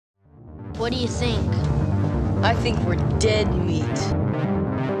What do you think? I think we're dead meat.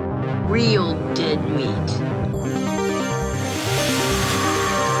 Real dead meat.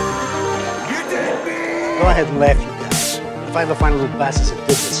 You dead meat! Go ahead and laugh, you guys. If I ever find little bastards that did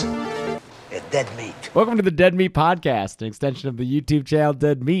this, they're dead meat. Welcome to the Dead Meat Podcast, an extension of the YouTube channel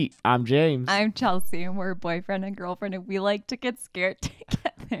Dead Meat. I'm James. I'm Chelsea, and we're boyfriend and girlfriend, and we like to get scared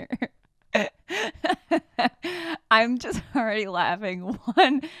together. I'm just already laughing,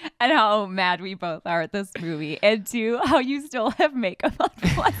 one, at how mad we both are at this movie, and two, how you still have makeup on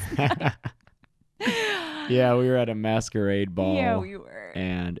from last night. Yeah, we were at a masquerade ball. Yeah, we were.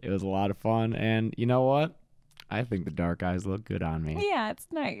 And it was a lot of fun. And you know what? I think the dark eyes look good on me. Yeah, it's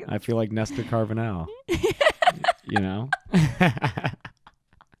nice. I feel like Nestor Carvanel. You know?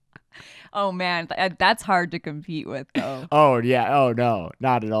 Oh, man. That's hard to compete with, though. Oh, yeah. Oh, no.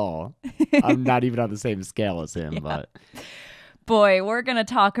 Not at all. I'm not even on the same scale as him, but... Boy, we're going to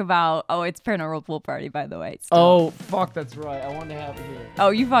talk about... Oh, it's Paranormal Pool Party, by the way. Still. Oh, fuck, that's right. I wanted to have it here. Oh,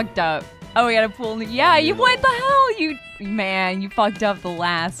 you fucked up. Oh, we had a pool... Yeah, you... What the hell? You fucked up the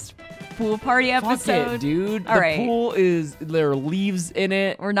last pool party episode. Fuck it, dude. All right. The pool is... There are leaves in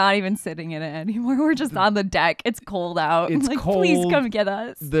it. We're not even sitting in it anymore. We're just on the deck. It's cold out. It's like, cold. Please come get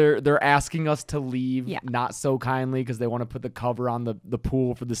us. They're asking us to leave, Yeah. not so kindly, because they want to put the cover on the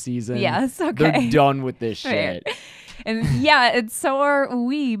pool for the season. Yes, okay. They're done with this Fair. shit. And yeah, and so are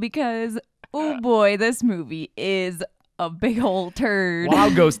we, because, oh boy, this movie is a big old turd.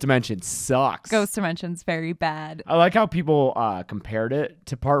 Wow, Ghost Dimension sucks. Ghost Dimension's very bad. I like how people compared it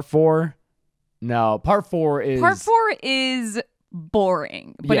to Part 4. No, Part 4 is... Part 4 is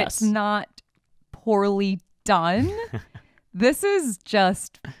boring, but Yes. it's not poorly done. This is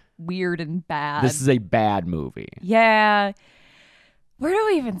just weird and bad. This is a bad movie. Yeah. Where do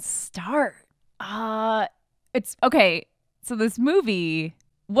we even start? It's okay. So this movie,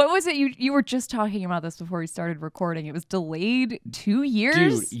 what was it? You were just talking about this before we started recording. It was delayed 2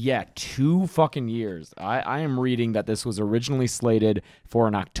 years. Dude, yeah, 2 fucking years. I am reading that this was originally slated for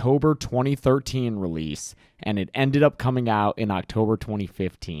an October 2013 release, and it ended up coming out in October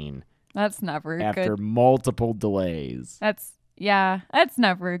 2015 That's never after good. multiple delays. That's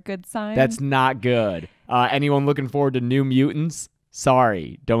never a good sign. That's not good. Anyone looking forward to New Mutants?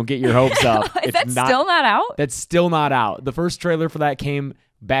 Sorry, don't get your hopes up. Is that still not out? That's still not out. The first trailer for that came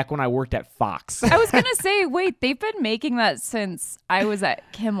back when I worked at Fox. I was gonna say, wait, they've been making that since I was at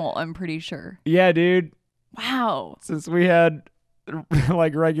Kimmel, I'm pretty sure. Yeah, dude. Wow. Since we had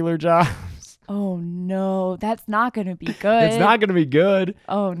like regular jobs. Oh no, that's not gonna be good. It's not gonna be good.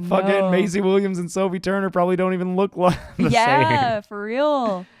 Oh no. Fucking Maisie Williams and Sophie Turner probably don't even look like the same. Yeah, for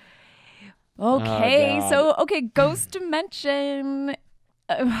real. Okay, God. Ghost Dimension.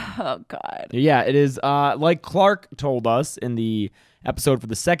 Oh God. Yeah, it is. Like Clark told us in the episode for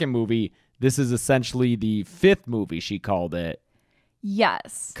the second movie, this is essentially the 5th movie, she called it.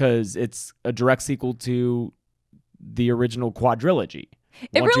 Yes. Because it's a direct sequel to the original quadrilogy.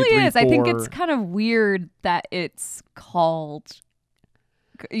 It 1, 2, really 3, is. I think 4. it's kind of weird that it's called,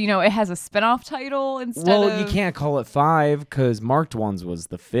 it has a spinoff title instead of... Well, you can't call it 5 because Marked Ones was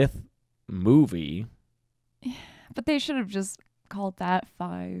the 5th movie. But they should have just called that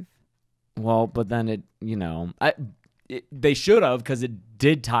 5. Well, but then they should have, because it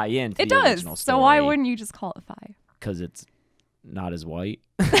did tie in to It the does. original story. So why wouldn't you just call it 5? Because it's not as white.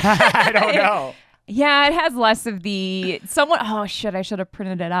 I don't know. Yeah, it has less of the... Oh, shit, I should have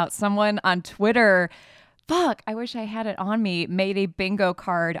printed it out. Someone on Twitter... Fuck, I wish I had it on me. Made a bingo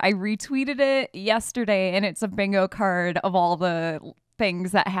card. I retweeted it yesterday, and it's a bingo card of all the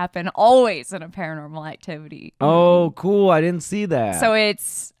things that happen always in a Paranormal Activity. Oh, cool. I didn't see that. So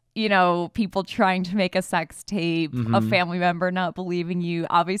it's, people trying to make a sex tape, a family member not believing you,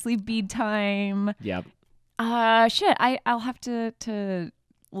 obviously bead time. Yep. Shit, I'll have to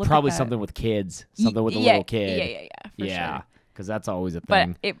look Probably at that. something with kids. Something with a little kid. For sure. Because that's always a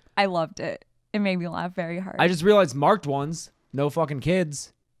But thing. I loved it. It made me laugh very hard. I just realized Marked Ones, no fucking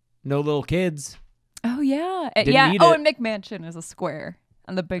kids. No little kids. Oh, yeah. Didn't need Oh, it. and McMansion is a square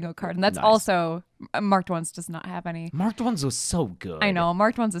on the bingo card. And that's Nice. also, Marked Ones does not have any. Marked Ones was so good. I know.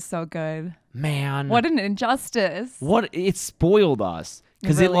 Marked Ones is so good. Man. What an injustice. It spoiled us.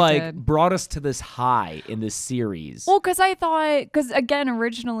 Because It really did. brought us to this high in this series. Well, because again,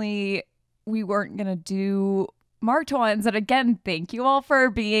 originally we weren't going to do Marked Ones. And again, thank you all for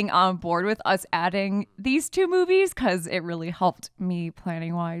being on board with us adding these 2 movies, because it really helped me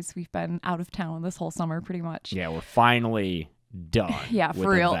planning wise. We've been out of town this whole summer pretty much. Yeah, we're finally done Yeah, with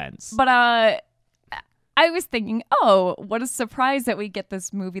for real. events. But I was thinking, oh, what a surprise that we get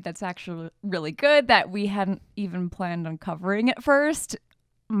this movie that's actually really good that we hadn't even planned on covering at first.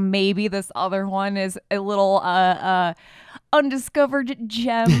 maybe this other one is a little undiscovered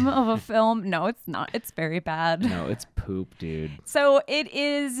gem of a film. No, it's not. It's very bad. No, it's poop, dude. So it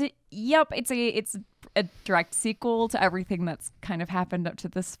is. Yep, it's a direct sequel to everything that's kind of happened up to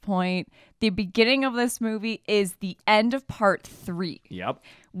this point. The beginning of this movie is the end of part 3. Yep.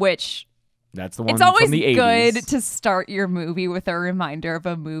 Which that's the one. It's always from the 80s. good to start your movie with a reminder of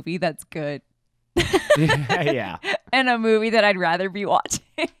a movie that's good. Yeah. And a movie that I'd rather be watching.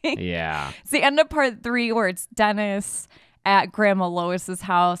 Yeah. It's the end of part 3 where it's Dennis at Grandma Lois's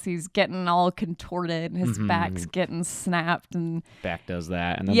house. He's getting all contorted and his back's getting snapped, and Back does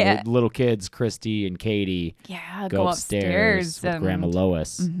that. And then the little kids, Christy and Katie, go upstairs with Grandma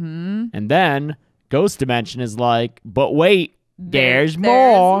Lois. And then Ghost Dimension is like, but wait, there's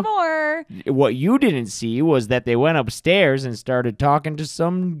more. What you didn't see was that they went upstairs and started talking to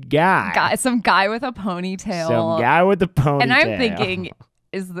some guy. Some guy with a ponytail. Some guy with a ponytail. And I'm thinking,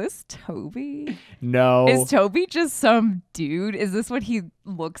 is this Toby? No. Is Toby just some dude? Is this what he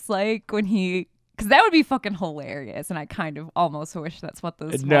looks like when he... Because that would be fucking hilarious, and I kind of almost wish that's what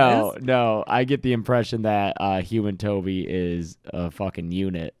this was. No. I get the impression that human Toby is a fucking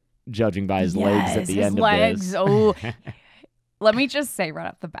unit, judging by his legs at the end of this. Oh, let me just say right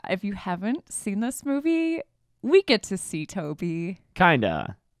off the bat, if you haven't seen this movie, we get to see Toby.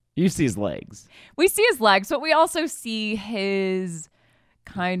 Kinda. You see his legs. We see his legs, but we also see his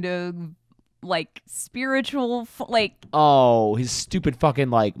kind of like spiritual, like... Oh, his stupid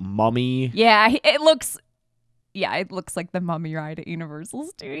fucking like mummy. Yeah, it looks like the Mummy ride at Universal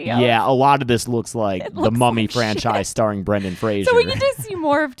Studios. Yeah, a lot of this looks like the Mummy franchise starring Brendan Fraser. So we get to see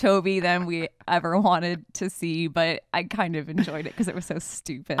more of Toby than we ever wanted to see, but I kind of enjoyed it because it was so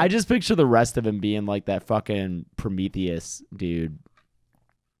stupid. I just picture the rest of him being like that fucking Prometheus dude.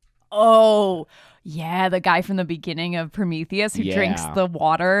 Oh, yeah, the guy from the beginning of Prometheus who drinks the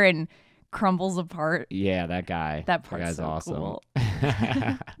water and crumbles apart. Yeah, that guy. That part's guy's so awesome. Cool.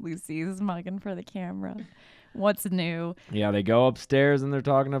 Lucy's mugging for the camera. What's new? Yeah, they go upstairs and they're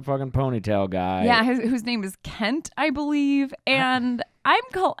talking to fucking ponytail guy. Yeah, whose name is Kent, I believe. And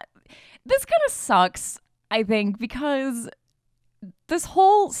this kind of sucks, I think, because this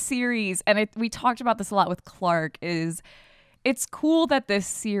whole series, and we talked about this a lot with Clark, is it's cool that this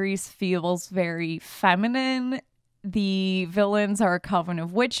series feels very feminine. The villains are a coven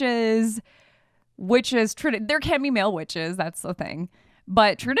of witches. There can be male witches, that's the thing.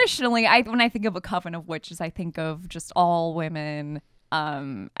 But traditionally, when I think of a coven of witches, I think of just all women.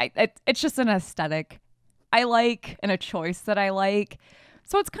 It's just an aesthetic I like and a choice that I like.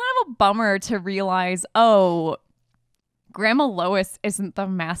 So it's kind of a bummer to realize, oh, Grandma Lois isn't the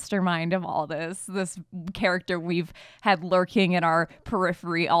mastermind of all this character we've had lurking in our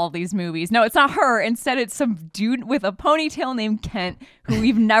periphery all these movies. No, it's not her. Instead, it's some dude with a ponytail named Kent who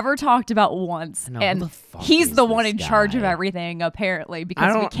we've never talked about once. And he's the one in charge of everything, apparently,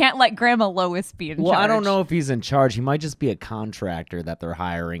 because we can't let Grandma Lois be in charge. Well, I don't know if he's in charge. He might just be a contractor that they're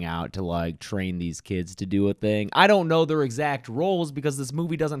hiring out to, like, train these kids to do a thing. I don't know their exact roles because this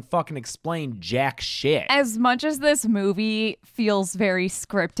movie doesn't fucking explain jack shit. As much as this movie feels very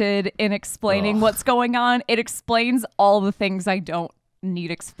scripted in explaining what's going on, it explains all the things I don't need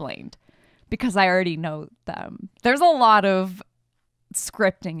explained because I already know them. There's a lot of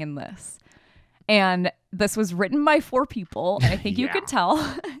scripting in this, and this was written by 4 people. I think you can tell.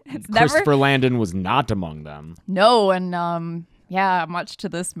 Christopher Landon was not among them. No, and much to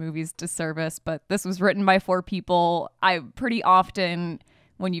this movie's disservice, but this was written by 4 people. Pretty often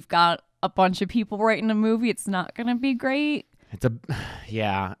when you've got a bunch of people writing a movie, it's not gonna be great. It's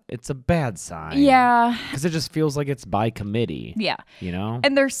a bad sign. Yeah, because it just feels like it's by committee. Yeah, you know.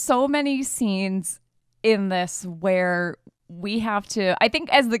 And there's so many scenes in this where we have to. I think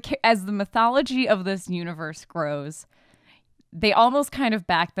as the mythology of this universe grows, they almost kind of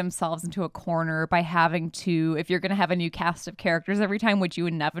back themselves into a corner by having to. If you're gonna have a new cast of characters every time, which you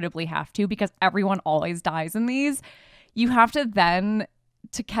inevitably have to, because everyone always dies in these, you have to then,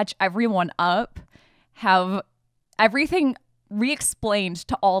 to catch everyone up, have everything re-explained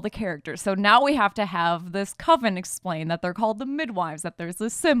to all the characters. So now we have to have this coven explain that they're called the midwives, that there's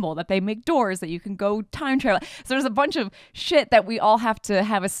this symbol, that they make doors, that you can go time travel. So there's a bunch of shit that we all have to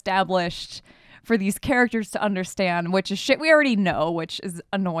have established for these characters to understand, which is shit we already know, which is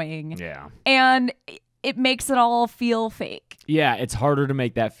annoying. Yeah. And it makes it all feel fake. Yeah, it's harder to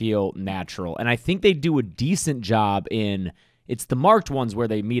make that feel natural. And I think they do a decent job in... It's the marked ones where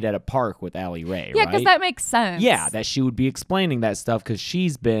they meet at a park with Allie Ray, Yeah, right? because that makes sense. Yeah, that she would be explaining that stuff because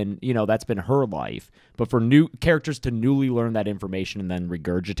she's been, that's been her life. But for new characters to newly learn that information and then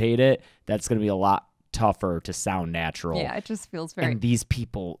regurgitate it, that's going to be a lot tougher to sound natural. Yeah, it just feels very... And these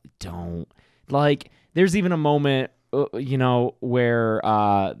people don't. Like, there's even a moment, where,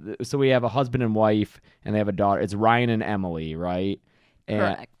 so we have a husband and wife, and they have a daughter. It's Ryan and Emily, right?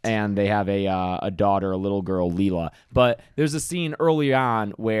 Correct. And they have a daughter, a little girl, Leela. But there's a scene early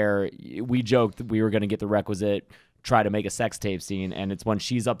on where we joked that we were going to get the requisite try to make a sex tape scene, and it's when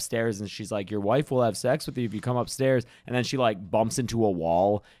she's upstairs and she's like, your wife will have sex with you if you come upstairs, and then she like bumps into a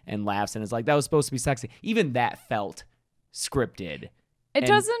wall and laughs and is like, that was supposed to be sexy. Even that felt scripted. It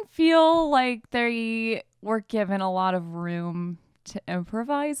doesn't feel like they were given a lot of room to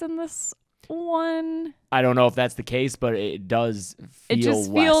improvise in this one. I don't know if that's the case, but it does feel it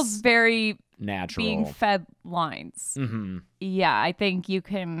just feels very natural, being fed lines. Mm-hmm. Yeah, I think you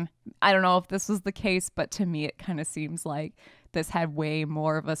can... I don't know if this was the case, but to me it kind of seems like this had way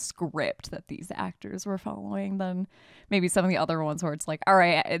more of a script that these actors were following than maybe some of the other ones where it's like, all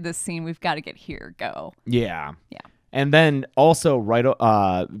right, in this scene we've got to get here, go. Yeah. Yeah. And then also right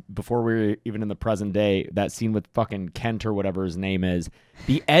before we were even in the present day, that scene with fucking Kent or whatever his name is,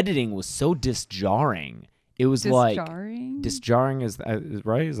 the editing was so disjarring. It was disjarring is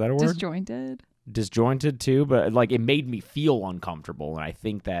right? Is that a word? Disjointed too, but like it made me feel uncomfortable, and I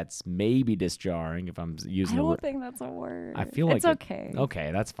think that's maybe disjarring if I'm using. I don't think that's a word. I feel like it's okay. Okay,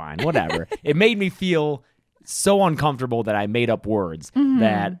 that's fine. Whatever. It made me feel so uncomfortable that I made up words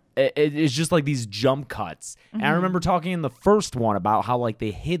that it's just like these jump cuts. And I remember talking in the first one about how like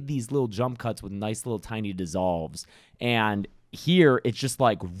they hid these little jump cuts with nice little tiny dissolves, and here it's just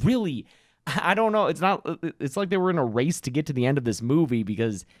like really, I don't know. It's like they were in a race to get to the end of this movie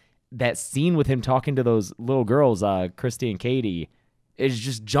because that scene with him talking to those little girls, Christy and Katie, is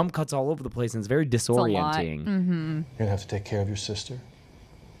just jump cuts all over the place, and it's very disorienting. You're gonna have to take care of your sister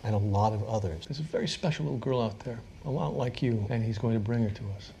and a lot of others. There's a very special little girl out there, a lot like you, and he's going to bring her to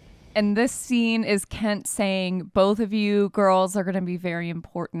us. And this scene is Kent saying, both of you girls are going to be very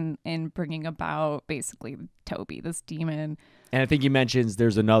important in bringing about basically Toby, this demon. And I think he mentions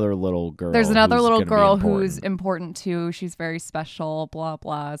there's another little girl. There's another little girl who's important too. She's very special, blah,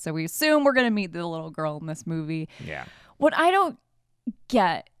 blah. So we assume we're going to meet the little girl in this movie. Yeah. What I don't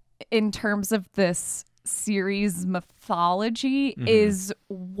get in terms of this series mythology is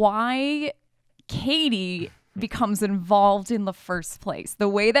why Katie becomes involved in the first place. The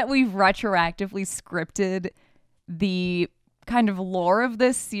way that we've retroactively scripted the kind of lore of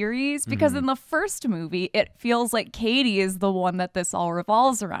this series, because in the first movie it feels like Katie is the one that this all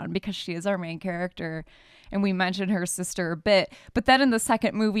revolves around because she is our main character and we mention her sister a bit. But then in the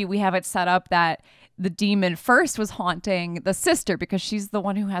second movie we have it set up that the demon first was haunting the sister because she's the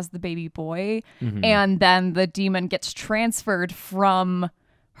one who has the baby boy, and then the demon gets transferred from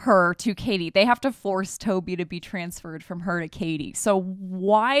her to Katie. They have to force Toby to be transferred from her to Katie. So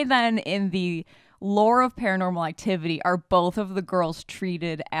why then in the lore of Paranormal Activity are both of the girls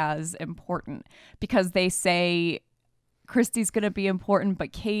treated as important? Because they say Christy's going to be important,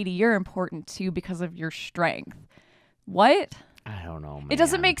 but Katie, you're important too because of your strength. What? I don't know, man. It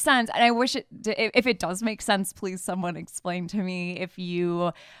doesn't make sense. And I wish if it does make sense, please someone explain to me if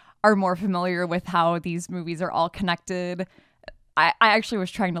you are more familiar with how these movies are all connected. I actually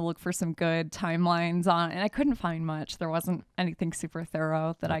was trying to look for some good timelines on, and I couldn't find much. There wasn't anything super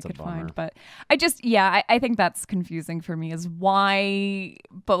thorough that I could find. But I think that's confusing for me, is why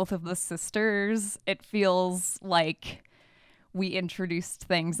both of the sisters, it feels like we introduced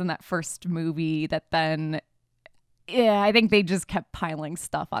things in that first movie that then, yeah, I think they just kept piling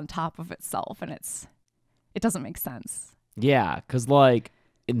stuff on top of itself, and it doesn't make sense. Yeah, because like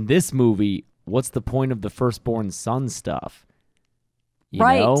in this movie, what's the point of the firstborn son stuff? You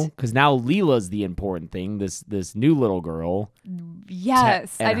know? Because now Leela's the important thing, this new little girl.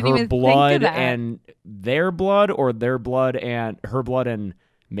 Yes, I didn't even think of that. And their blood, or their blood and her blood and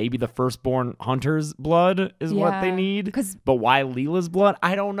maybe the firstborn hunter's blood is what they need. But why Leela's blood?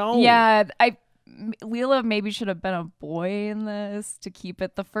 I don't know. Yeah, Leela maybe should have been a boy in this to keep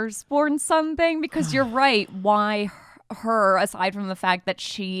it the firstborn son thing, because you're right. Why her, aside from the fact that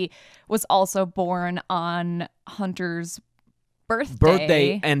she was also born on Hunter's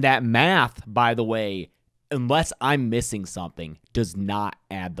birthday, and that math, by the way, unless I'm missing something, does not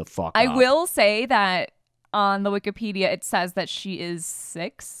add the fuck up. I will say that on the Wikipedia it says that she is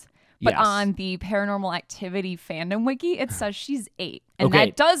 6, but on the Paranormal Activity fandom wiki it says she's 8, and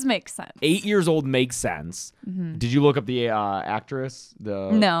that does make sense. 8 years old makes sense. Did you look up the actress?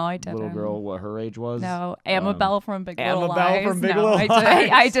 No, I didn't. Little girl, what her age was? No, Amabel from Big Little Lies. Amabel from Big no, Little Lies.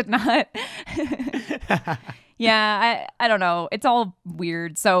 I did not. Yeah, I don't know. It's all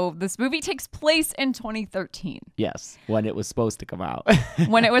weird. So this movie takes place in 2013. Yes, when it was supposed to come out.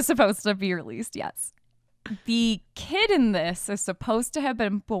 When it was supposed to be released, yes. The kid in this is supposed to have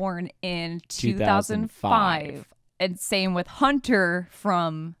been born in 2005. And same with Hunter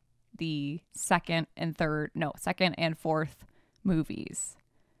from the second and fourth movies.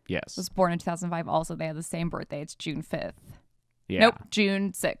 Yes. Was born in 2005. Also, they have the same birthday. It's June 5th. Yeah. Nope,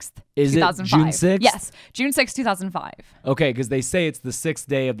 June 6th. Is 2005. it June 6th? Yes, June 6th, 2005. Okay, because they say it's the 6th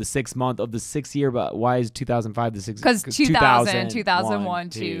day of the 6th month of the 6th year, but why is 2005 the 6th? Because 2000, 2001,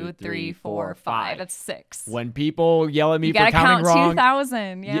 2, 3, 4, 5. That's 6. When people yell at me you for gotta counting count wrong,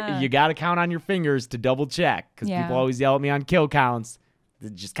 2000. Yeah. you got to count on your fingers to double check because people always yell at me on kill counts.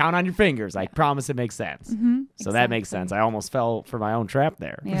 Just count on your fingers. I promise it makes sense. So that makes sense. I almost fell for my own trap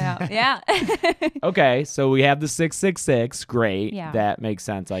there. Yeah. Yeah. Okay, so we have the 666. Great. Yeah. That makes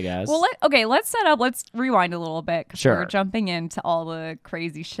sense, I guess. Well, let's rewind a little bit. 'Cause Sure. We're jumping into all the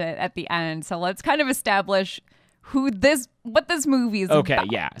crazy shit at the end. So let's kind of establish what this movie is okay,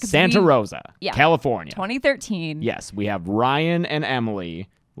 about. yeah. Santa Rosa, California. 2013. Yes, we have Ryan and Emily,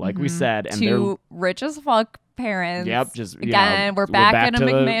 like we said. And two rich as fuck parents. Yep, just again, we're back in a to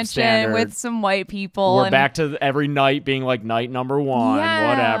the McMansion standard. with some white people. We're back to every night being like night number 1,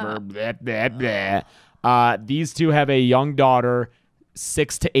 whatever. Blah, blah, blah. These two have a young daughter,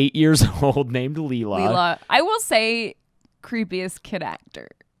 6 to 8 years old, named Leela. I will say, creepiest kid actor.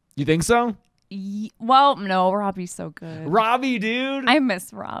 You think so? Well, no, Robbie's so good. Robbie, dude. I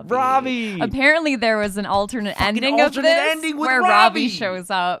miss Robbie. Robbie. Apparently, there was an alternate ending with where Robbie shows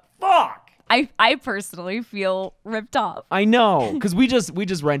up. Fuck. I personally feel ripped off. I know, because we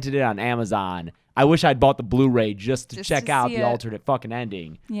just rented it on Amazon. I wish I'd bought the Blu-ray just to check out the alternate fucking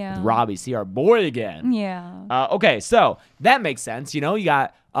ending. Yeah. With Robbie, see our boy again. Yeah. Okay, so that makes sense. You know, you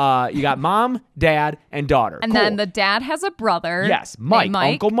got mom, dad, and daughter. And then the dad has a brother. Yes, Mike,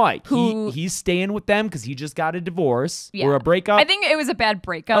 Uncle Mike. Who he's staying with them because he just got a divorce Yeah. or a breakup. I think it was a bad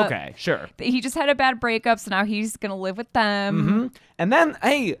breakup. Okay, sure. He just had a bad breakup, so now he's gonna live with them. And then,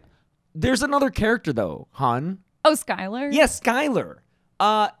 hey, there's another character though, hon. Oh, Skylar? Yes, Skylar.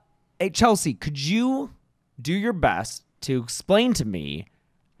 Hey, Chelsea, could you do your best to explain to me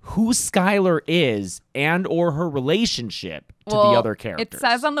who Skylar is and or her relationship to the other characters? It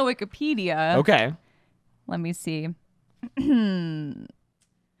says on the Wikipedia. Okay. Let me see.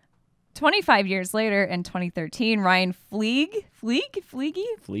 25 years later, in 2013, Ryan Fleege,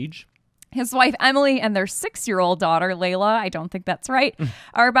 his wife Emily, and their 6-year-old daughter Layla, I don't think that's right,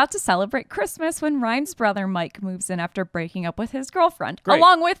 are about to celebrate Christmas when Ryan's brother Mike moves in after breaking up with his girlfriend. Great.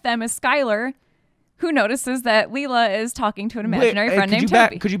 Along with them is Skylar, who notices that Leela is talking to an imaginary friend named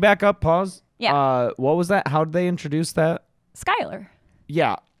Toby. Could you back up, pause? Yeah. What was that? How did they introduce that? Skylar.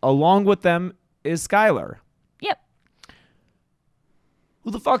 Yeah. Along with them is Skylar. Yep.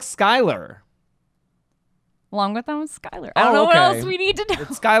 Who the fuck's Skylar? Along with them is Skylar. I don't know what else we need to know.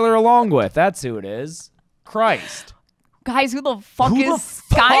 It's Skylar along with. That's who it is. Christ. Guys, who the fuck is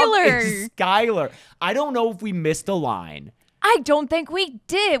Skylar? Skylar. I don't know if we missed a line. I don't think we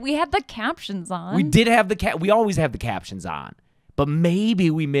did. We had the captions on. We did have we always have the captions on. But maybe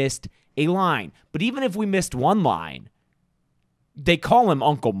we missed a line. But even if we missed one line, they call him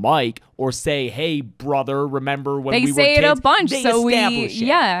Uncle Mike or say, "Hey, brother, remember when we were kids?" They say it a bunch, They so establish it.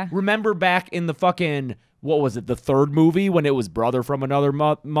 yeah. Remember back in the fucking, what was it, the third movie when it was brother from another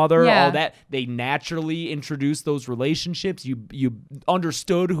mother? Yeah. All that. They naturally introduced those relationships. You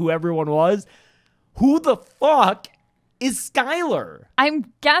understood who everyone was. Who the fuck is Skylar?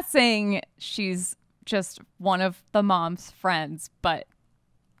 I'm guessing she's just one of the mom's friends, but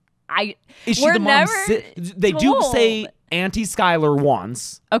Is she we're the mom's never They do told. say Auntie Skylar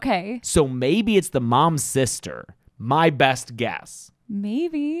once. Okay. So maybe it's the mom's sister. My best guess.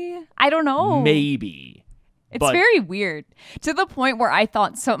 Maybe. I don't know. Maybe. It's very weird. To the point where I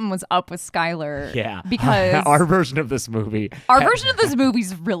thought something was up with Skylar. Yeah. Because our version of this movie. our version of this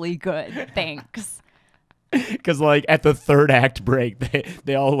movie's really good. Thanks. Because, like, at the third act break,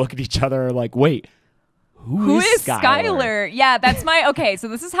 they all look at each other like, wait, who is Skylar? Yeah, that's my... Okay, so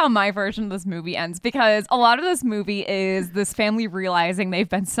this is how my version of this movie ends, because a lot of this movie is this family realizing they've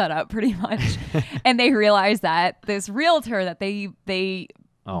been set up pretty much. And they realize that this realtor that they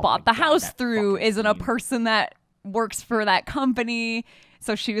bought the house through isn't a person that works for that company.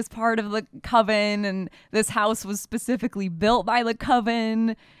 So she was part of the coven, and this house was specifically built by the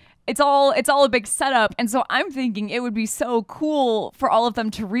coven. It's all a big setup. And so I'm thinking it would be so cool for all of them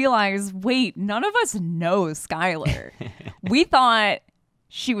to realize, wait, none of us know Skylar. We thought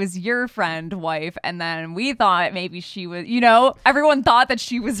she was your friend, wife, and then we thought maybe she was, everyone thought that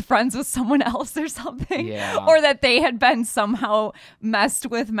she was friends with someone else or something. Yeah. Or that they had been somehow messed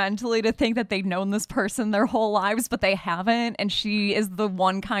with mentally to think that they'd known this person their whole lives, but they haven't. And she is the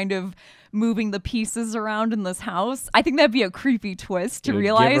one kind of moving the pieces around in this house. I think that'd be a creepy twist to Dude,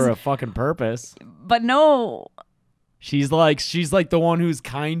 realize. give her a fucking purpose. But no. She's like the one who's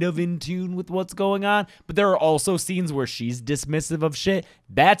kind of in tune with what's going on, but there are also scenes where she's dismissive of shit.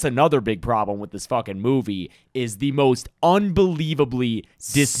 That's another big problem with this fucking movie, is the most unbelievably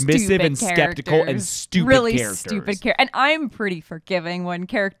dismissive Stupid and skeptical and stupid really characters. Stupid characters. And I'm pretty forgiving when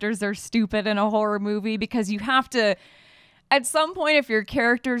characters are stupid in a horror movie, because you have to, at some point, if your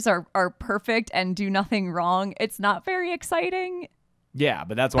characters are perfect and do nothing wrong, it's not very exciting. Yeah,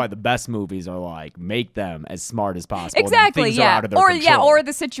 but that's why the best movies are like, make them as smart as possible. Exactly, things yeah. Are out of their control. Or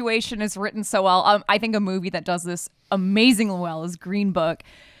the situation is written so well. I think a movie that does this amazingly well is Green Book.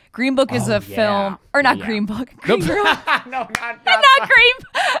 Green Book is a film, or not Green Book. Green Room. No, not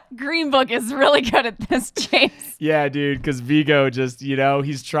Green Book is really good at this, James. Yeah, dude, because Vigo just,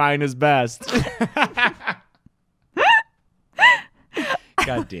 he's trying his best.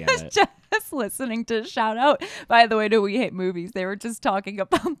 God damn it. Just listening to shout out, by the way, to We Hate Movies. They were just talking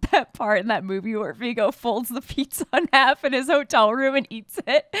about that part in that movie where Vigo folds the pizza in half in his hotel room and eats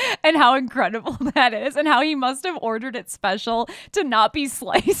it, and how incredible that is, and how he must have ordered it special to not be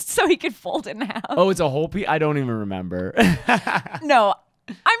sliced so he could fold it in half. Oh, it's a whole piece? I don't even remember. No,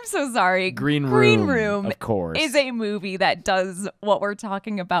 I'm so sorry. Green Room, of course, is a movie that does what we're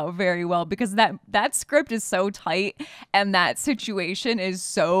talking about very well, because that script is so tight and that situation is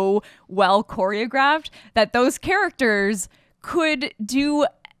so well choreographed that those characters could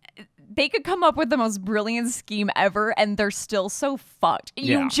come up with the most brilliant scheme ever, and they're still so fucked.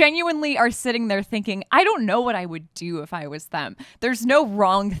 Yeah. You genuinely are sitting there thinking, I don't know what I would do if I was them. There's no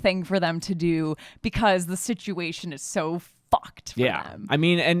wrong thing for them to do because the situation is so fucked for them. I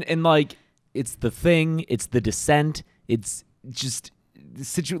mean, and like, it's The Thing, it's The Descent, it's just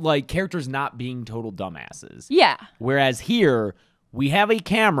like characters not being total dumbasses. Yeah. Whereas here, we have a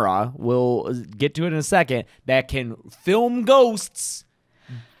camera, we'll get to it in a second, that can film ghosts,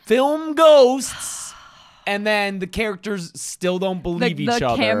 and then the characters still don't believe each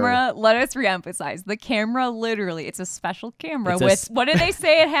other. The camera, let us reemphasize, the camera literally, it's a special camera with, what did they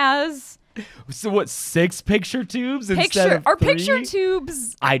say it has? So what, 6 picture tubes instead of 3? Are picture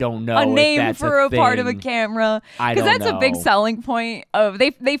tubes I don't know a name if that's for a thing. part of a camera? Because that's a big selling point of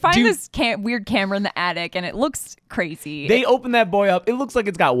they find this weird camera in the attic and it looks crazy. They open that boy up. It looks like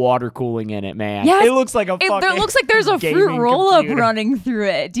it's got water cooling in it, man. Yes, it looks like it looks like there's a fruit roll-up computer running through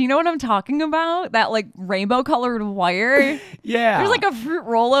it. Do you know what I'm talking about? That like rainbow colored wire. Yeah. There's like a fruit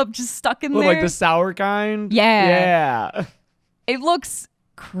roll-up just stuck in there. Like the sour kind? Yeah. It looks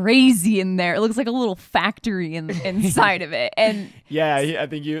crazy in there. It looks like a little factory inside of it. And yeah, I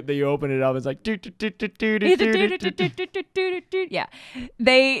think you open it up, it's like yeah.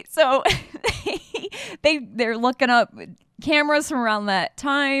 They're looking up cameras from around that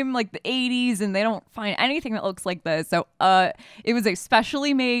time, like the 80s, and they don't find anything that looks like this. So it was a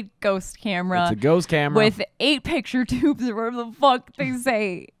specially made ghost camera. It's a ghost camera with 8 picture tubes, or whatever the fuck they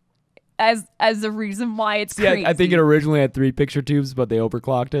say as the reason why it's crazy. I think it originally had 3 picture tubes, but they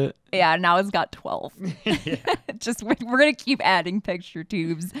overclocked it. Yeah, now it's got 12. Just we're gonna keep adding picture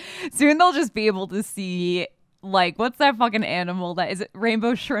tubes. Soon they'll just be able to see, like, what's that fucking animal that is it,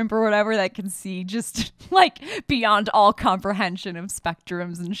 rainbow shrimp or whatever, that can see just like beyond all comprehension of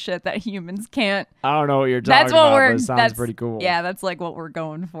spectrums and shit that humans can't. I don't know what you're talking about, but it sounds pretty cool. Yeah, that's like what we're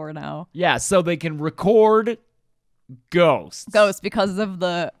going for now. Yeah, so they can record ghosts because of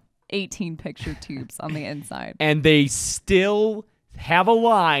the 18 picture tubes on the inside. And they still have a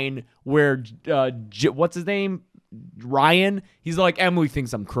line where what's his name, Ryan, he's like, Emily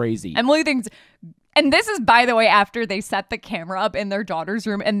thinks I'm crazy. Emily thinks, and this is, by the way, after they set the camera up in their daughter's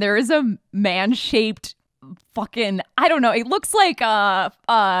room, and there is a man-shaped fucking, I don't know, it looks like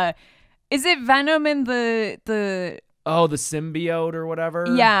is it Venom in the oh, the symbiote or whatever?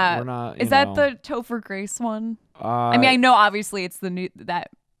 Yeah. We're not, is that the Topher Grace one? I mean, I know obviously it's the new,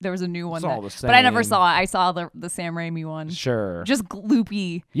 that there was a new one, but I never saw it. I saw the Sam Raimi one. Sure. Just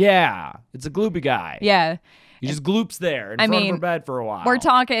gloopy. Yeah. It's a gloopy guy. Yeah. He just gloops there in front of her bed for a while. We're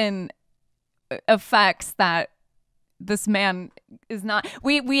talking effects that this man is not.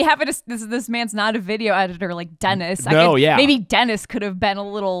 We have it. This man's not a video editor like Dennis. Maybe Dennis could have been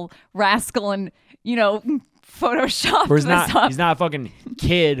a little rascal and, Photoshop. He's not a fucking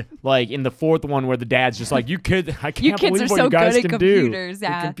kid like in the 4th one where the dad's just like, you kids, I can't believe what you guys can computers, do.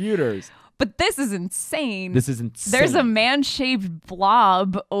 Yeah. Computers. But this is insane. There's a man-shaped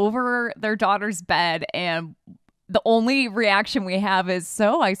blob over their daughter's bed, and the only reaction we have is,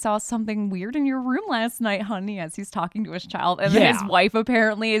 so I saw something weird in your room last night, honey, as he's talking to his child. And then his wife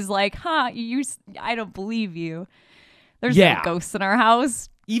apparently is like, I don't believe you. There's no ghosts in our house.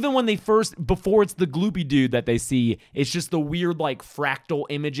 even when before it's the gloopy dude that they see, it's just the weird like fractal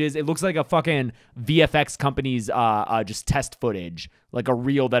images. It looks like a fucking VFX company's just test footage, like a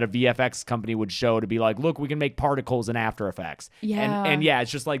reel that a VFX company would show to be like, look, we can make particles in After Effects. Yeah. And yeah,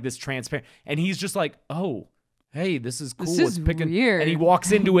 it's just like this transparent. And he's just like, oh, hey, this is cool. This is weird. And he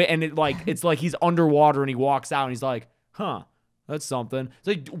walks into it, and it's like he's underwater, and he walks out, and he's like, huh, that's something. It's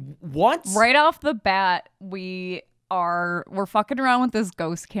like, what? Right off the bat, we're fucking around with this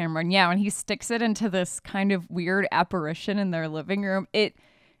ghost camera. And yeah, when he sticks it into this kind of weird apparition in their living room, it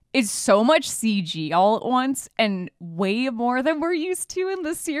is so much CG all at once and way more than we're used to in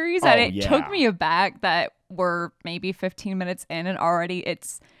the series. And it took me aback that we're maybe 15 minutes in and already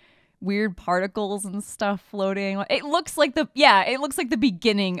it's weird particles and stuff floating. It looks like the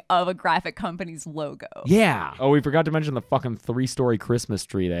beginning of a graphic company's logo. Yeah. Oh, we forgot to mention the fucking 3-story Christmas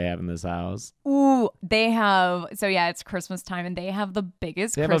tree they have in this house. Ooh, they have. So yeah, it's Christmas time, and they have the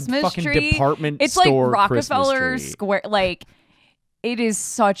biggest Christmas have a fucking tree. Department it's store like Rockefeller Christmas tree. Square. Like, it is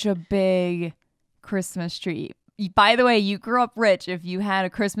such a big Christmas tree. By the way, you grew up rich if you had a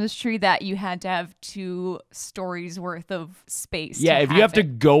Christmas tree that you had to have 2 stories worth of space. Yeah, if you have to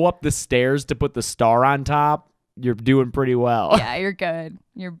go up the stairs to put the star on top, you're doing pretty well. Yeah, you're good.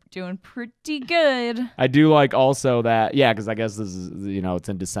 You're doing pretty good. I do like also that, yeah, because I guess this is, it's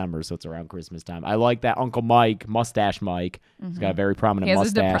in December, so it's around Christmas time. I like that Uncle Mike, Mustache Mike. He's got a very prominent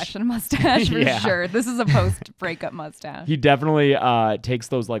mustache. He has a depression mustache for sure. This is a post-breakup mustache. He definitely takes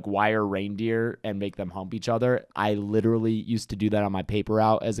those like wire reindeer and make them hump each other. I literally used to do that on my paper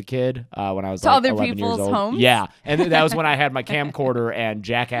route as a kid when I was like 11 years old. People's homes? Yeah, and that was when I had my camcorder and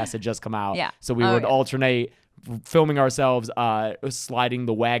Jackass had just come out. Yeah. So we would alternate filming ourselves sliding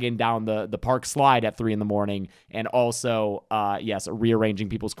the wagon down the park slide at 3 a.m. and also rearranging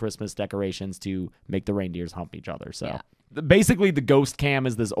people's Christmas decorations to make the reindeers hump each other. So basically the ghost cam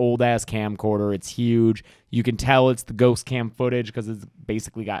is this old ass camcorder. It's huge. You can tell it's the ghost cam footage because it's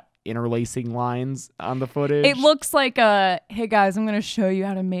basically got interlacing lines on the footage. It looks like hey guys, I'm going to show you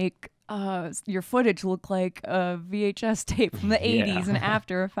how to make your footage look like a VHS tape from the 80s and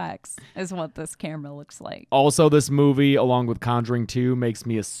After Effects is what this camera looks like. Also, this movie, along with Conjuring 2, makes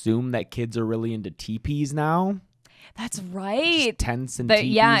me assume that kids are really into teepees now. That's right. Just tents and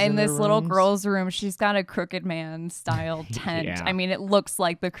teepees in this little rooms. Girl's room, she's got a Crooked Man style tent. Yeah. I mean, it looks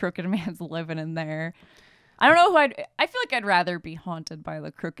like the Crooked Man's living in there. I don't know who I feel like I'd rather be haunted by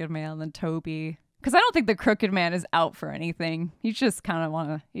the Crooked Man than Toby. Because I don't think the Crooked Man is out for anything. He just kind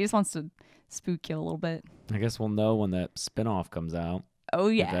of he just wants to spook you a little bit. I guess we'll know when that spinoff comes out. Oh,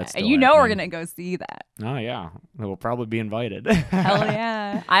 yeah. We're happening. We're going to go see that. Oh, yeah. We'll probably be invited. Hell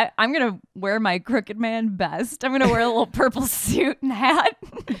yeah. I'm going to wear my Crooked Man best. I'm going to wear a little purple suit and hat.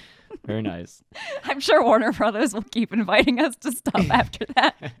 Very nice. I'm sure Warner Brothers will keep inviting us to stuff after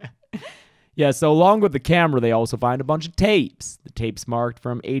that. Yeah, so along with the camera, they also find a bunch of tapes. The tapes marked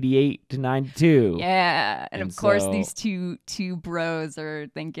from 88 to 92. Yeah, and of course these two bros are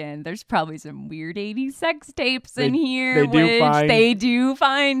thinking there's probably some weird 80s sex tapes in here, they do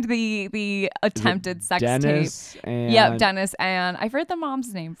find the attempted sex Dennis tape. And... Yep, Dennis and I forget the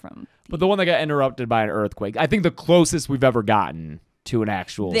mom's name from. But the one that got interrupted by an earthquake. I think the closest we've ever gotten to an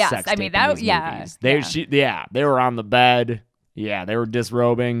actual sex tape in these movies. They were on the bed. Yeah, they were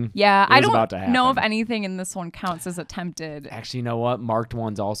disrobing. Yeah, I don't know if anything in this one counts as attempted. Actually, you know what? Marked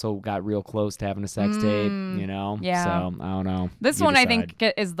ones also got real close to having a sex tape, Yeah. So, I don't know. This one, I think,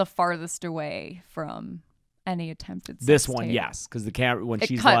 is the farthest away from any attempted sex This one, tape. yes, because the camera, when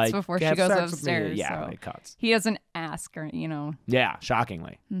she's cuts like, before she goes upstairs. Yeah, so it cuts. He doesn't ask her, Yeah,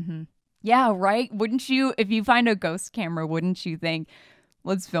 shockingly. Mm-hmm. Yeah, right? Wouldn't you, if you find a ghost camera, wouldn't you think,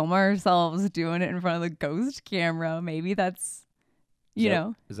 let's film ourselves doing it in front of the ghost camera? Maybe that's,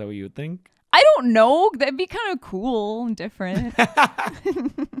 Is that what you would think? I don't know. That'd be kind of cool and different.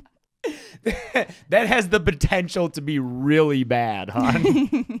 That has the potential to be really bad,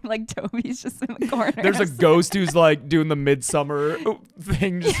 hon. Like Toby's just in the corner. There's a ghost who's like doing the midsummer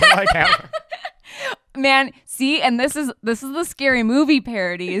thing, just like Man, see, and this is the scary movie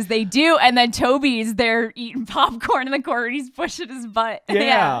parody is they do, and then Toby's there eating popcorn in the corner. He's pushing his butt.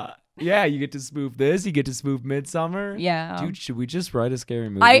 Yeah, you get to spoof this. You get to spoof Midsummer. Yeah. Dude, should we just write a scary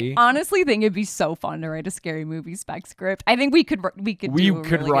movie? I honestly think it'd be so fun to write a scary movie spec script. I think we could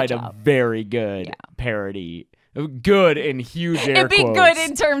write a very good parody. Good in huge air quotes. It'd be good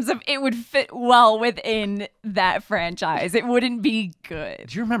in terms of it would fit well within that franchise. It wouldn't be good.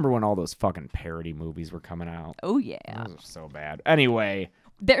 Do you remember when all those fucking parody movies were coming out? Oh, yeah. Those were so bad. Anyway.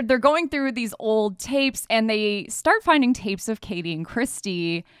 They're going through these old tapes, and they start finding tapes of Katie and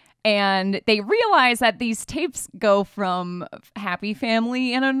Christy. And they realize that these tapes go from happy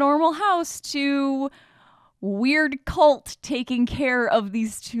family in a normal house to weird cult taking care of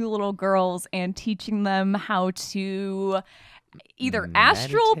these two little girls and teaching them how to either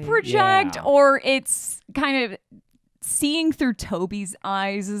astral project or it's kind of seeing through Toby's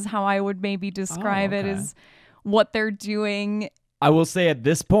eyes is how I would maybe describe it, is what they're doing. I will say at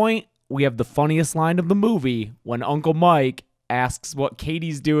this point, we have the funniest line of the movie when Uncle Mike asks what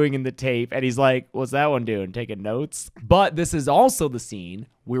Katie's doing in the tape, and he's like, what's that one doing? Taking notes? But this is also the scene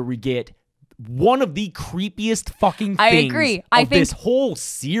where we get one of the creepiest fucking things of this whole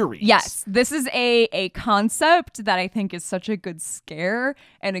series. Yes, this is a concept that I think is such a good scare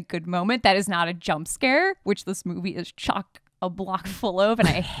and a good moment. That is not a jump scare, which this movie is chock a block full of, and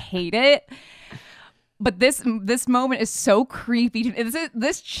I hate it. But this moment is so creepy.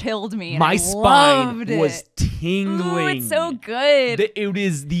 This chilled me. My spine was tingling. Ooh, it's so good. It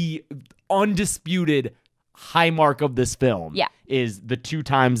is the undisputed high mark of this film. Yeah, is the 2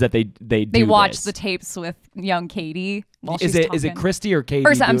 times that they watch this. The tapes with young Katie. While is it Christy or Katie?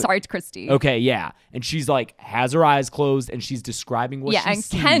 I'm sorry, it's Christy. Okay, yeah, and she's like has her eyes closed and she's describing what she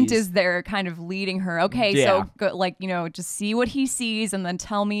sees. Yeah, and Kent is there, kind of leading her. Okay, so go, like just see what he sees and then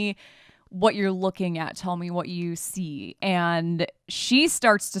tell me what you're looking at. Tell me what you see. And she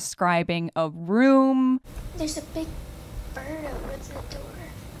starts describing a room. There's a big bird over the door.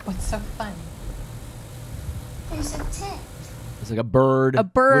 What's so funny? There's a tent. It's like a bird,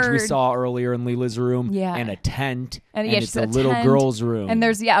 which we saw earlier in Leela's room, and a tent, and it's a little girl's room. And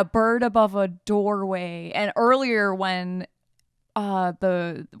there's a bird above a doorway. And earlier when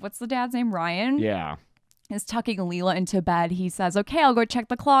what's the dad's name? Ryan? Yeah. Is tucking Leela into bed, he says, okay, I'll go check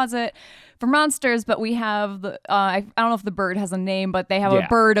the closet for monsters, but we have the I don't know if the bird has a name, but they have a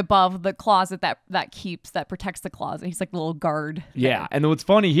bird above the closet that protects the closet. He's like a little guard. Yeah, and what's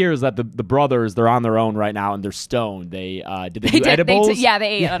funny here is that the brothers, they're on their own right now and they're stoned. They did they do edibles? They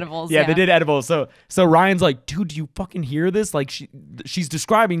ate edibles. Yeah, they did edibles. So Ryan's like, dude, do you fucking hear this? Like she's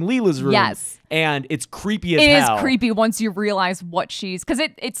describing Leela's room. Yes. And it's creepy as hell. It is creepy once you realize what because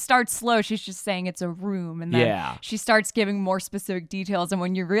it starts slow. She's just saying it's a room. And then she starts giving more specific details. And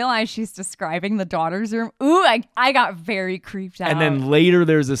when you realize she's describing the daughter's room, I got very creeped out. And then later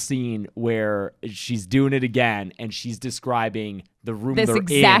there's a scene where she's doing it again and she's describing the room this they're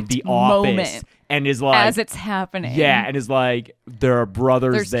exact in, the office. Moment and is like, as it's happening. Yeah, and is like, there are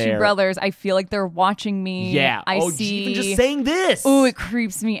brothers There's there. 2 brothers. I feel like they're watching me. Yeah. I see. Even just saying this. Ooh, it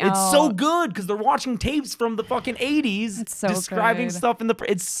creeps me out. It's so good because they're watching tapes from the fucking 80s. It's so describing good. stuff in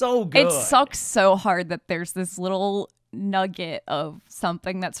it's so good. It sucks so hard that there's this little nugget of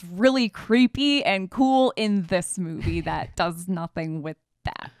something that's really creepy and cool in this movie that does nothing with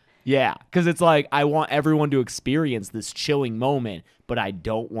that. Yeah, because it's like, I want everyone to experience this chilling moment, but I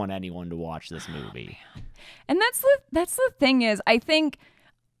don't want anyone to watch this movie. And that's the thing is, I think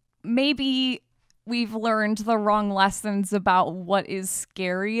maybe we've learned the wrong lessons about what is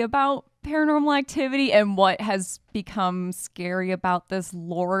scary about Paranormal Activity and what has become scary about this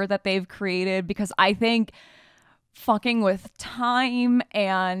lore that they've created, because I think fucking with time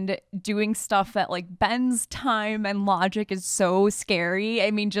and doing stuff that like bends time and logic is so scary.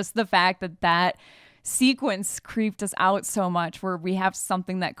 I mean, just the fact that sequence creeped us out so much, where we have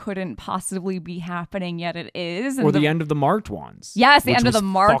something that couldn't possibly be happening yet it is. And or the end of the marked ones. Yes, the end of the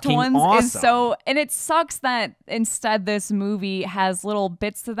marked ones awesome. Is so, and it sucks that instead this movie has little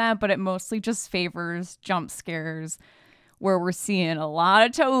bits to that, but it mostly just favors jump scares, where we're seeing a lot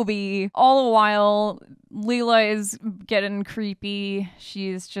of Toby. All the while, Leela is getting creepy.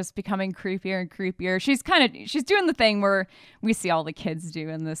 She's just becoming creepier and creepier. She's doing the thing where we see all the kids do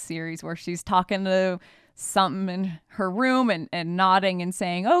in this series, where she's talking to something in her room and nodding and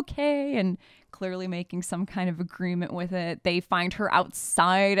saying, okay, and clearly making some kind of agreement with it. They find her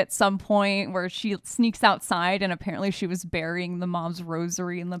outside at some point, where she sneaks outside, and apparently she was burying the mom's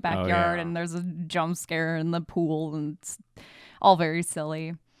rosary in the backyard, and there's a jump scare in the pool, and it's all very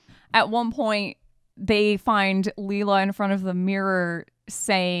silly. At one point, they find Leela in front of the mirror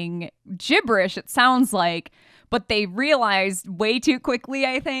saying gibberish, it sounds like, but they realized way too quickly,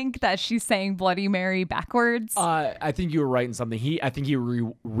 I think, that she's saying Bloody Mary backwards. I think you were right in something. I think he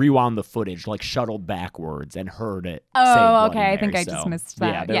rewound the footage, like shuttled backwards, and heard it. Oh, okay. Mary, I think I just missed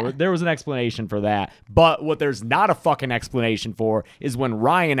that. Yeah, there was an explanation for that. But what there's not a fucking explanation for is when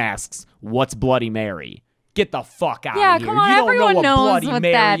Ryan asks, "What's Bloody Mary?" Get the fuck out of here. Yeah, come on. You don't Everyone know what knows Bloody what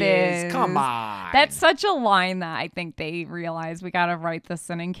Mary that is. is. Come on. That's such a line that I think they realize we got to write this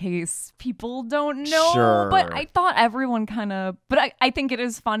in case people don't know. Sure. But I thought everyone kind of... But I think it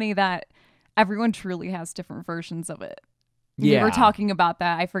is funny that everyone truly has different versions of it. We were talking about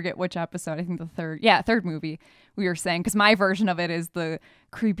that. I forget which episode. I think the third movie we were saying, because my version of it is the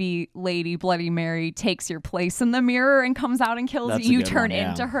creepy lady Bloody Mary takes your place in the mirror and comes out and kills you. You turn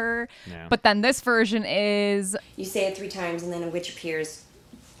into her. Yeah. But then this version is... You say it 3 times and then a witch appears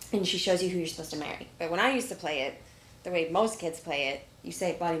and she shows you who you're supposed to marry. But when I used to play it, the way most kids play it, you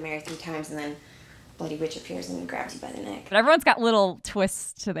say Bloody Mary 3 times and then Bloody Witch appears and grabs you by the neck. But everyone's got little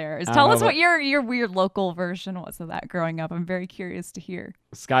twists to theirs. Tell us what your weird local version was of that growing up. I'm very curious to hear.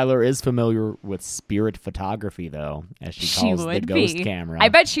 Skylar is familiar with spirit photography, though, as she calls the ghost camera. I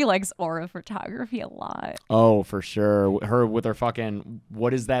bet she likes aura photography a lot. Oh, for sure. Her with her fucking,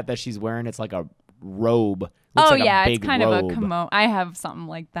 what is that she's wearing? It's like a robe. Looks like a big it's kind robe. Of a kimono. I have something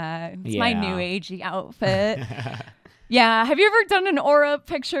like that. It's my new agey outfit. Yeah. Have you ever done an aura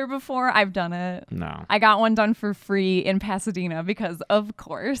picture before? I've done it. No. I got one done for free in Pasadena because, of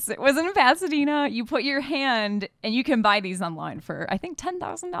course, it was in Pasadena. You put your hand, and you can buy these online for, I think,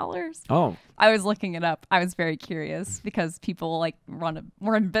 $10,000. Oh. I was looking it up. I was very curious because people like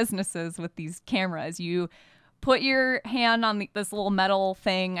run businesses with these cameras. You put your hand on this little metal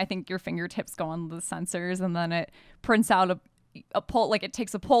thing. I think your fingertips go on the sensors, and then it prints out it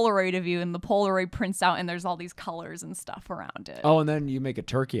takes a Polaroid of you, and the Polaroid prints out, and there's all these colors and stuff around it. Oh, and then you make a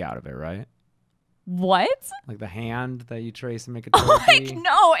turkey out of it, right? What? Like the hand that you trace and make a turkey?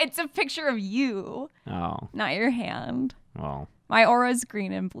 No, it's a picture of you. Oh. Not your hand. Well. My aura's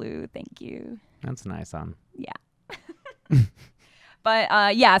green and blue. Thank you. That's nice, hon. Yeah.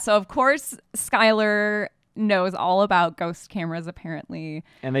 But so of course Skylar knows all about ghost cameras apparently.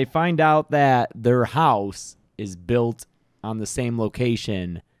 And they find out that their house is built on the same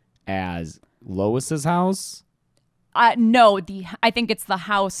location as Lois's house? No, I think it's the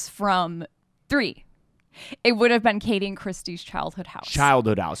house from 3. It would have been Katie and Christy's childhood house.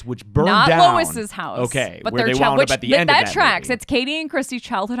 Which burned down. Not Lois's house. Okay, but where they wound up at the end of that tracks. movie. It's Katie and Christy's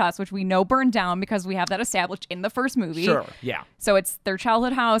childhood house, which we know burned down because we have that established in the first movie. Sure, yeah. So it's their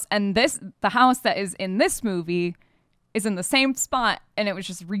childhood house, and the house that is in this movie is in the same spot, and it was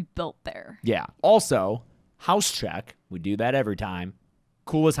just rebuilt there. Yeah. Also, house check. We do that every time.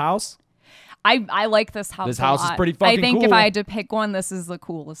 Coolest house? I like this house. This house is pretty fucking cool. I think if I had to pick one, this is the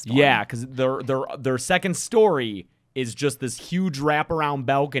coolest one. Yeah, because their second story is just this huge wraparound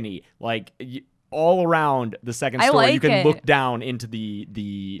balcony, like all around the second story. You can look down into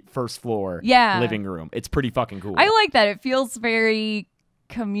the first floor living room. It's pretty fucking cool. I like that. It feels very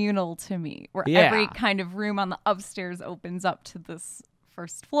communal to me, where every kind of room on the upstairs opens up to this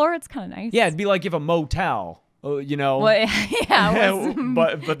first floor. It's kind of nice. Yeah, it'd be like if a motel. You know, well,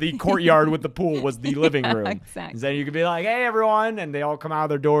 but the courtyard with the pool was the living room. Exactly. Then you could be like, "Hey, everyone," and they all come out of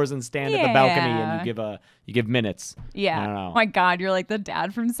their doors and stand at the balcony, and you give minutes. Yeah. I don't know. Oh my God, you're like the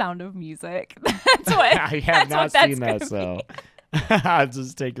dad from Sound of Music. That's what I have not seen that, so I'll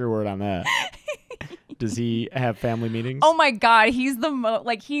just take your word on that. Does he have family meetings? Oh my God, he's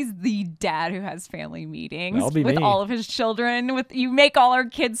he's the dad who has family meetings with all of his children. You make all our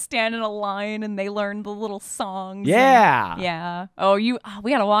kids stand in a line and they learn the little songs. Yeah. Yeah. Oh, we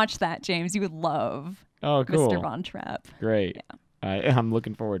gotta watch that, James. You would love. Oh, cool. Mr. Von Trapp. Great. Yeah. I'm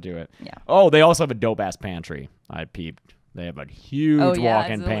looking forward to it. Yeah. Oh, they also have a dope ass pantry. I peeped. They have a huge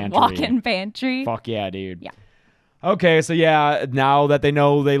walk-in pantry. Walk-in pantry. Fuck yeah, dude. Yeah. Okay, so yeah, now that they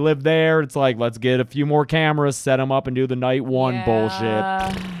know they live there, it's like, let's get a few more cameras, set them up, and do the night one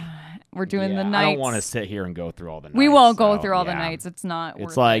bullshit. We're doing the nights. I don't want to sit here and go through all the nights. We won't go through all the nights. It's not worth it.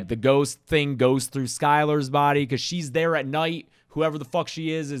 It's like the ghost thing goes through Skylar's body because she's there at night. Whoever the fuck she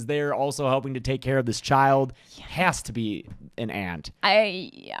is there also helping to take care of this child. Has to be an aunt.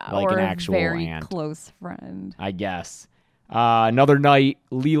 Like or an actual a very aunt. Close friend. I guess. Another night,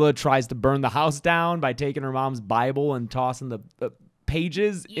 Leela tries to burn the house down by taking her mom's Bible and tossing the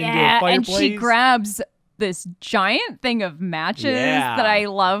pages into a fireplace. And she grabs this giant thing of matches that I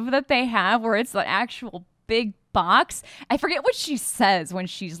love that they have, where it's the actual big box. I forget what she says when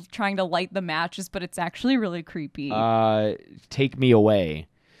she's trying to light the matches, but it's actually really creepy. Take me away.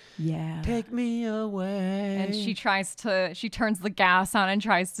 Yeah. Take me away. And she turns the gas on and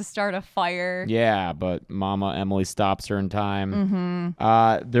tries to start a fire. Yeah, but Mama Emily stops her in time.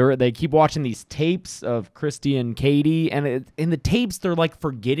 Mm-hmm. They keep watching these tapes of Christy and Katie, and in the tapes, they're like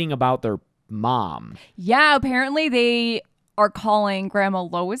forgetting about their mom. Yeah, apparently they are calling Grandma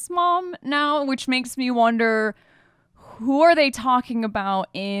Lois mom now, which makes me wonder, who are they talking about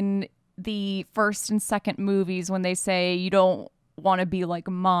in the first and second movies when they say you don't want to be like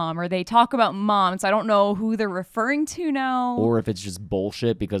mom, or they talk about mom. So I don't know who they're referring to now. Or if it's just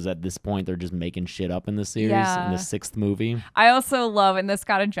bullshit because at this point they're just making shit up in the series in the 6th movie. I also love, and this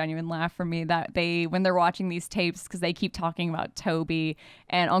got a genuine laugh from me, that when they're watching these tapes, because they keep talking about Toby,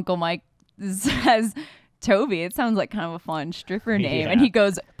 and Uncle Mike says, Toby, it sounds like kind of a fun stripper name. And he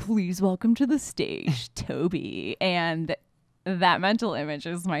goes, please welcome to the stage, Toby. And that mental image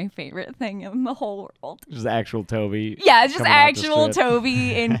is my favorite thing in the whole world. Just actual Toby. Yeah, it's just actual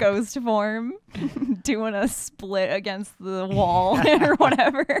Toby in ghost form doing a split against the wall or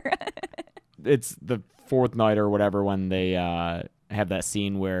whatever. It's the 4th night or whatever when they have that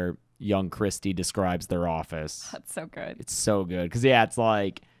scene where young Christy describes their office. That's so good. It's so good. Because, yeah, it's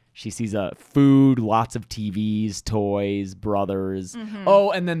like she sees food, lots of TVs, toys, brothers. Mm-hmm. Oh,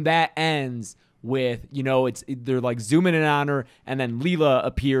 and then that ends with, they're like zooming in on her, and then Leela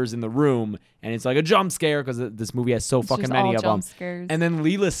appears in the room, and it's like a jump scare because this movie has so fucking many of them. Scares. And then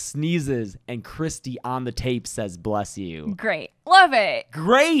Leela sneezes, and Christy on the tape says, bless you. Great. Love it.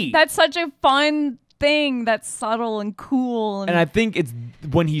 Great. That's such a fun thing that's subtle and cool. And I think it's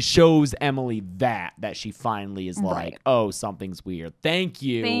when he shows Emily that she finally is like, oh, something's weird. Thank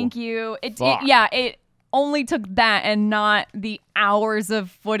you. It only took that and not the hours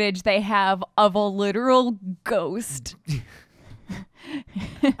of footage they have of a literal ghost.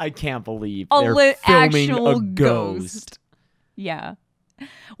 I can't believe they're filming actual a ghost. Yeah.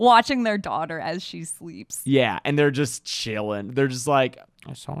 Watching their daughter as she sleeps. Yeah, and they're just chilling. They're just like,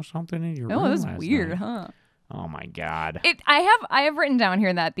 I saw something in your room. Oh, that's weird, night. huh? Oh my God. I have written down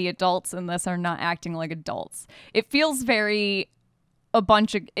here that the adults in this are not acting like adults. It feels very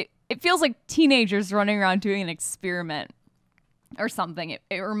it feels like teenagers running around doing an experiment or something.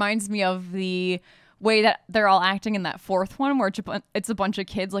 It reminds me of the way that they're all acting in that 4th one where it's a bunch of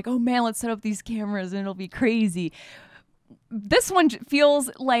kids like, oh man, let's set up these cameras and it'll be crazy. This one feels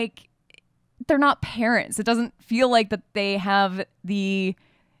like they're not parents. It doesn't feel like that they have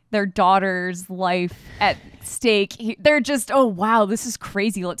their daughter's life at stake. They're just, oh wow, this is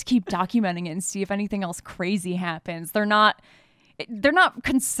crazy. Let's keep documenting it and see if anything else crazy happens. They're not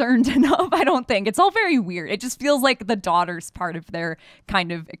concerned enough, I don't think. It's all very weird. It just feels like the daughter's part of their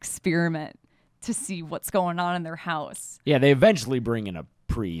kind of experiment to see what's going on in their house. Yeah, they eventually bring in a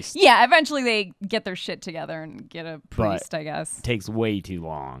priest. Yeah, eventually they get their shit together and get a priest, I guess. It takes way too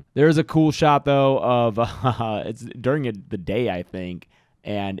long. There's a cool shot, though, of it's during the day, I think,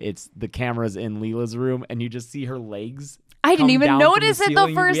 and it's the camera's in Leela's room, and you just see her legs. I didn't even notice it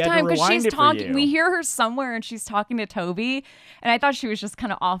the first time because she's talking. We hear her somewhere and she's talking to Toby, and I thought she was just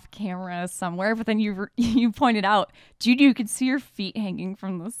kind of off camera somewhere. But then you pointed out, dude, you could see her feet hanging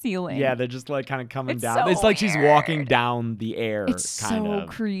from the ceiling. Yeah, they're just like kind of coming down. So it's like weird. She's walking down the air. It's kind so of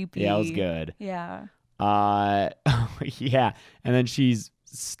creepy. Yeah, it was good. Yeah. Yeah, and then she's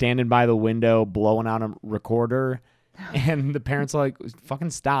standing by the window blowing out a recorder, and the parents are like,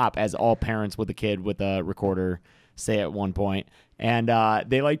 "Fucking stop!" As all parents with a kid with a recorder say at one point. And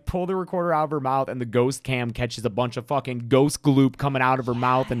they like pull the recorder out of her mouth, and the ghost cam catches a bunch of fucking ghost gloop coming out of her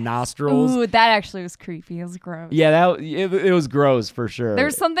mouth and nostrils. Ooh, that actually was creepy. It was gross. Yeah, it was gross for sure.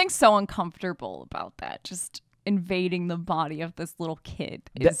 There's something so uncomfortable about that. Just invading the body of this little kid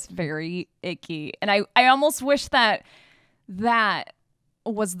is very icky. And I almost wish that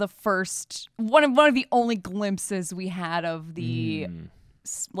was the first one of the only glimpses we had of the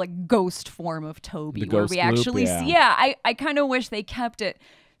like ghost form of Toby, where we actually see. Yeah, I kind of wish they kept it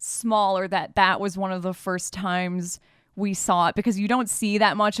smaller. That was one of the first times we saw it, because you don't see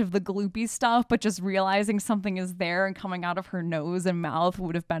that much of the gloopy stuff, but just realizing something is there and coming out of her nose and mouth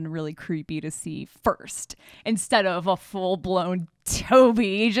would have been really creepy to see first, instead of a full-blown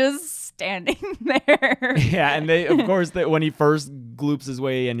Toby just standing there. Yeah, and they, of course, when he first gloops his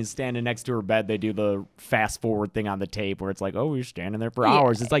way and is standing next to her bed, they do the fast forward thing on the tape where it's like, oh, he's standing there for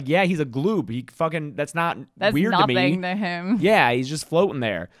hours. It's like, yeah, he's a gloop. He fucking, that's weird to me. That's nothing to him. Yeah, he's just floating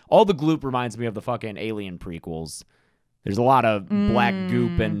there. All the gloop reminds me of the fucking Alien prequels. There's a lot of black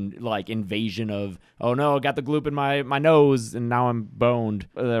goop and like invasion of, oh no, I got the gloop in my nose and now I'm boned.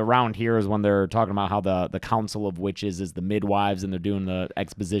 Around here is when they're talking about how the Council of Witches is the midwives and they're doing the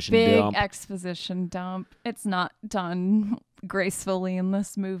exposition dump. Big exposition dump. It's not done gracefully in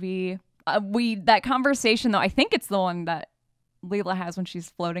this movie. That conversation though, I think it's the one that Leela has when she's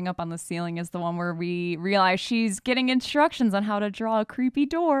floating up on the ceiling, is the one where we realize she's getting instructions on how to draw a creepy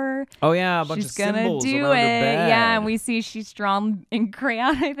door. Oh yeah, a bunch of symbols she's gonna do around it. her bed. Yeah, and we see she's drawn in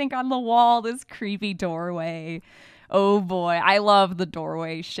crayon, I think, on the wall, this creepy doorway. Oh boy, I love the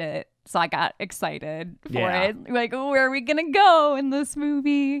doorway shit. So I got excited for Yeah. it. Like, where are we going to go in this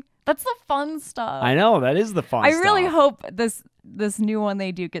movie? That's the fun stuff. I know, that is the fun I stuff. really hope this new one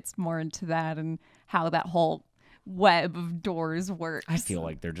they do gets more into that and how that whole web of doors works. I feel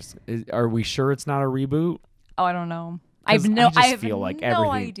like they're just. Are we sure it's not a reboot? Oh, I don't know. 'Cause I have feel like no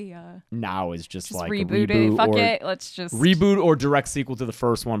everything idea. now is just like Reboot a reboot it. Fuck or it. Let's just reboot or direct sequel to the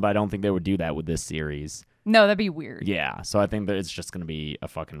first one, but I don't think they would do that with this series. No, that'd be weird. Yeah, so I think that it's just gonna be a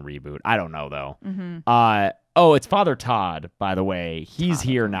fucking reboot. I don't know though. Mm-hmm. Oh, it's Father Todd, by the way. He's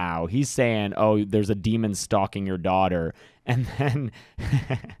here now. He's saying, "Oh, there's a demon stalking your daughter," and then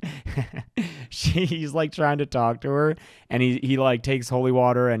he's like trying to talk to her, and he like takes holy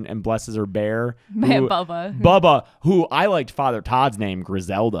water and blesses her bear. Bubba, who I liked Father Todd's name,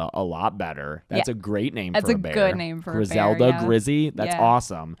 Griselda, a lot better. That's a great name That's for a a bear. good name for a bear, Griselda, yeah. Grizzy. That's Yeah.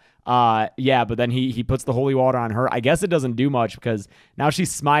 awesome. Yeah, but then he puts the holy water on her. I guess it doesn't do much because now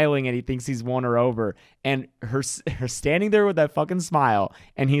she's smiling and he thinks he's won her over. And her standing there with that fucking smile,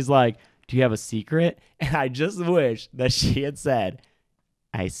 and he's like, "Do you have a secret?" And I just wish that she had said,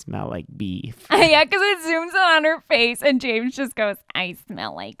 "I smell like beef." Yeah, because it zooms in on her face, and James just goes, "I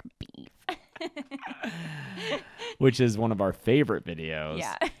smell like beef." Which is one of our favorite videos.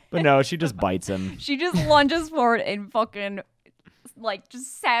 Yeah. But no, she just bites him. She just lunges forward and fucking, like,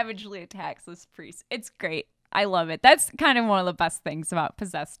 just savagely attacks this priest. It's great. I love it. That's kind of one of the best things about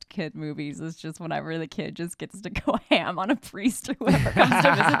possessed kid movies is just whenever the kid just gets to go ham on a priest or whoever comes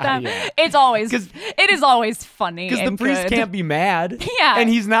to visit them. Yeah. It is always funny. Because the priest can't be mad. Yeah. And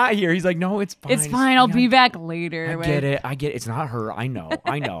he's not here. He's like, "No, it's fine. It's fine. I'll be back later. I get it. It's not her. I know.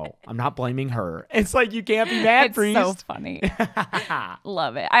 I'm not blaming her." It's like, you can't be mad, It's priest. so funny.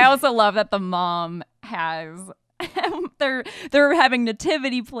 Love it. I also love that the mom has they're having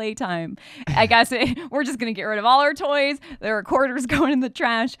nativity playtime. I guess we're just gonna get rid of all our toys. There are quarters going in the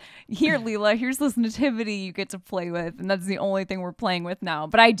trash. Here, Leela, here's this nativity you get to play with, and that's the only thing we're playing with now.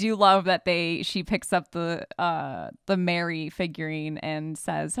 But I do love that she picks up the Mary figurine and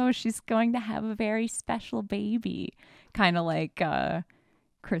says, "Oh, she's going to have a very special baby," kind of like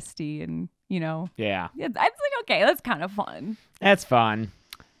Christy, and Yeah. it's like, okay, that's kind of fun. That's fun.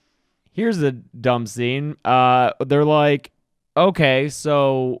 Here's a dumb scene. They're like, "Okay,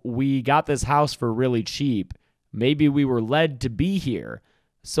 so we got this house for really cheap. Maybe we were led to be here."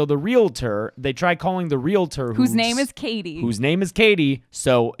 So the realtor, they try calling the realtor Whose name is Katie.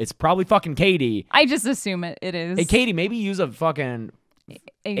 So it's probably fucking Katie. I just assume it is. Hey, Katie, maybe use a fucking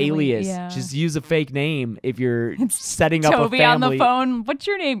alias. Yeah. Just use a fake name if you're setting up Toby a family. on the phone. "What's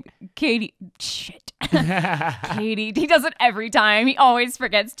your name?" "Katie." Shit. Katie. He does it every time. He always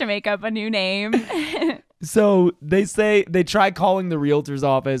forgets to make up a new name. So they try calling the realtor's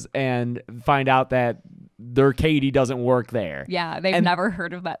office and find out that their Katie doesn't work there. Yeah, they've never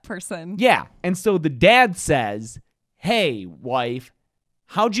heard of that person. Yeah. And so the dad says, "Hey, wife,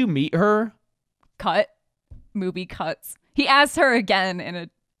 how'd you meet her?" Cut. Movie cuts. He asks her again in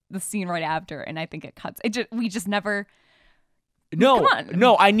the scene right after, and I think it cuts. We just never. No, Come on.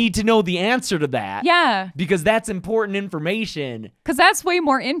 no, I need to know the answer to that. Yeah, Because that's important information. because that's way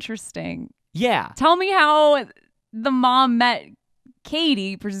more interesting. Yeah. Tell me how the mom met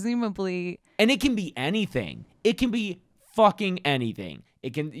Katie, presumably. And it can be anything. It can be fucking anything.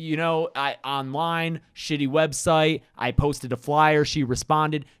 It can, online, shitty website. I posted a flyer. She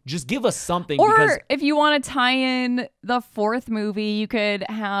responded. Just give us something. Or because if you want to tie in the fourth movie, you could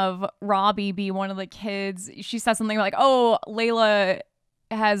have Robbie be one of the kids. She says something like, "Oh, Layla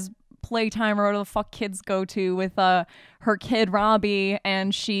has playtime or whatever the fuck kids go to with her kid Robbie,"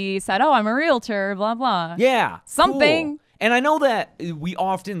 and she said, "Oh, I'm a realtor, blah blah." Yeah. Something. Cool. And I know that we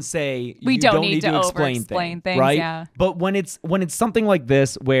often say We you don't need to explain things, right? yeah. But when it's something like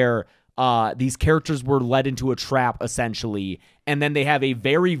this where these characters were led into a trap essentially, and then they have a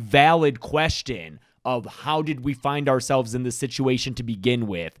very valid question of how did we find ourselves in this situation to begin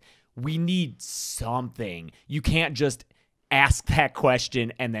with, we need something. You can't just ask that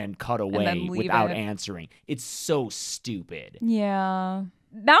question and then cut away then leave without it. answering. It's so stupid. Yeah.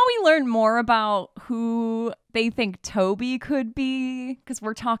 Now we learn more about who they think Toby could be, because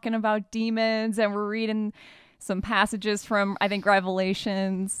we're talking about demons and we're reading some passages from, I think,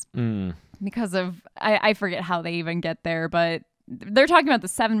 Revelations, because of, I forget how they even get there, but they're talking about the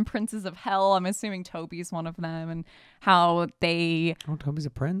 7 princes of hell. I'm assuming Toby's one of them, and how they... Oh, Toby's a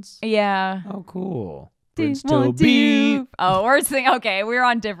prince? Yeah. Oh, cool. Do, Prince one, Toby. two. Oh, we're saying, okay, we're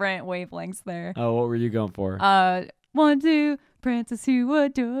on different wavelengths there. Oh, what were you going for? 1, 2, princess who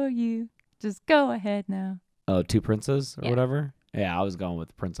adore you. Just go ahead now. Oh, 2 princes or Yeah. whatever? Yeah, I was going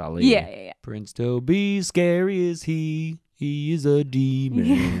with Prince Ali. Yeah. Prince Toby, scary is he. He is a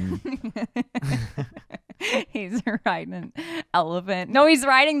demon. He's riding an elephant. No, he's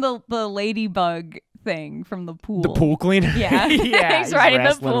riding the ladybug thing from the pool. The pool cleaner? Yeah. Yeah, he's riding the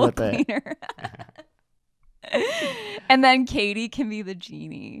wrestling pool with it. cleaner. And then Katie can be the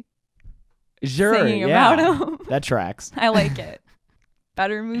genie. Sure, Singing yeah. about him. That tracks. I like it.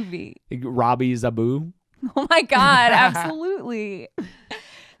 Better movie. Robbie Zabu. Oh my God, absolutely.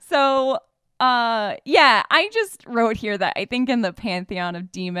 So, yeah, I just wrote here that I think in the pantheon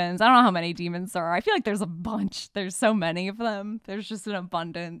of demons, I don't know how many demons there are. I feel like there's a bunch. There's so many of them. There's just an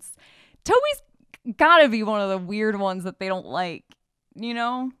abundance. Toby's gotta be one of the weird ones that they don't like, you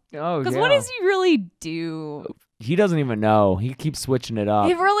know? Oh, Because yeah. what does he really do? He doesn't even know. He keeps switching it up.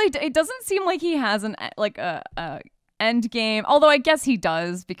 It doesn't seem like he has a end game. Although I guess he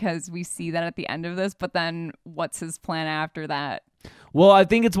does because we see that at the end of this. But then what's his plan after that? Well, I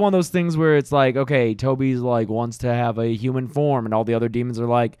think it's one of those things where it's like, okay, Toby's like wants to have a human form, and all the other demons are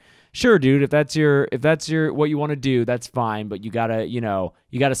like, sure, dude, if that's your what you want to do, that's fine, but you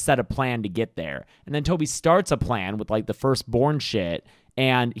gotta set a plan to get there. And then Toby starts a plan with like the firstborn shit,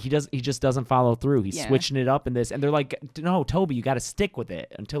 and he just doesn't follow through. He's switching it up in this, and they're like, no, Toby, you got to stick with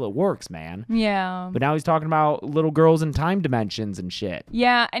it until it works, man. Yeah. But now he's talking about little girls in time dimensions and shit.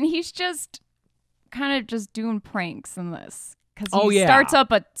 Yeah, and he's just kind of just doing pranks in this. Because he yeah. starts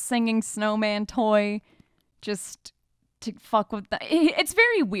up a singing snowman toy just to fuck with that. It's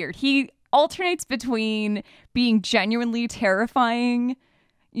very weird. He alternates between being genuinely terrifying,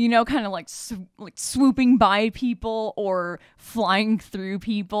 you know, kind of like swooping by people or flying through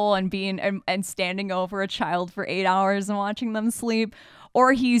people and being and standing over a child for 8 hours and watching them sleep,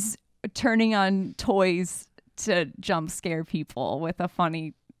 or he's turning on toys to jump scare people with a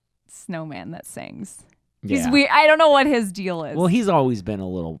funny snowman that sings. He's weird. I don't know what his deal is. Well, he's always been a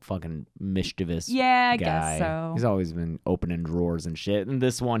little fucking mischievous I guy. guess so. He's always been opening drawers and shit. And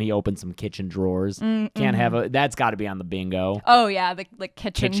this one, he opened some kitchen drawers. Can't have that's got to be on the bingo. Oh yeah, the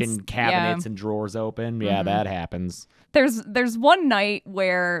kitchen cabinets and drawers open. Yeah, that happens. There's one night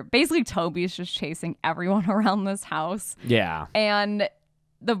where basically Toby's just chasing everyone around this house. Yeah. And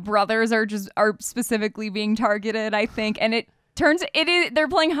the brothers are specifically being targeted, I think, and they're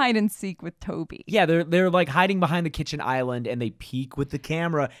playing hide and seek with Toby. Yeah, they're like hiding behind the kitchen island, and they peek with the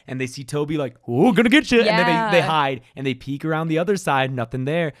camera, and they see Toby like, oh, gonna get you. Yeah. And then they hide, and they peek around the other side, nothing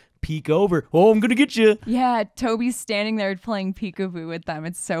there. Peek over, oh, I'm gonna get you. Yeah, Toby's standing there playing peekaboo with them.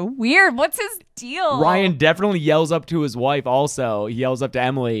 It's so weird. What's his deal? Ryan definitely yells up to his wife also. He yells up to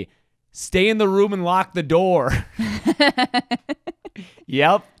Emily, stay in the room and lock the door.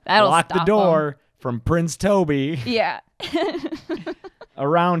 Yep, That'll lock the stop door him. from Prince Toby. Yeah.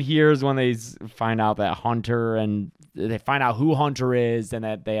 Around here is when they find out that Hunter and they find out who Hunter is and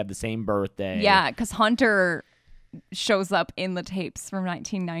that they have the same birthday. Yeah, because Hunter shows up in the tapes from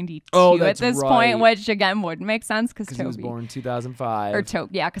 1992 at this right. point, which again wouldn't make sense because Toby he was born in 2005. Or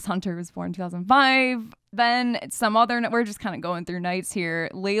Toby, yeah, because Hunter was born in 2005. Then some other, we're just kind of going through nights here.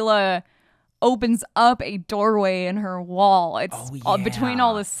 Layla opens up a doorway in her wall. It's between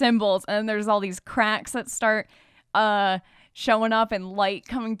all the symbols, and there's all these cracks that start showing up and light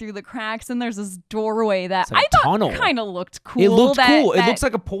coming through the cracks, and there's this doorway that I thought kind of looked cool. It looked cool. It looks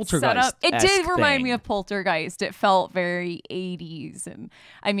like a Poltergeist. It did remind me of Poltergeist. It felt very 80s, and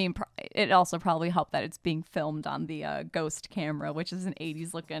I mean, it also probably helped that it's being filmed on the Ghost camera, which is an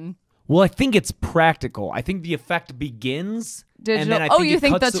 80s looking. Well, I think it's practical. I think the effect begins. Digital. And then I think you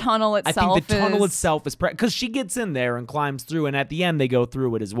think the tunnel itself? I think the tunnel itself is because she gets in there and climbs through, and at the end they go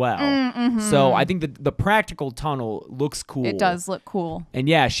through it as well. So I think the practical tunnel looks cool. It does look cool. And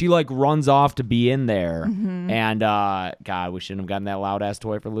yeah, she like runs off to be in there, and God, we shouldn't have gotten that loud ass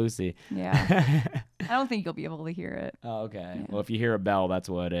toy for Lucy. Yeah, I don't think you'll be able to hear it. Oh, okay. Yeah. Well, if you hear a bell, that's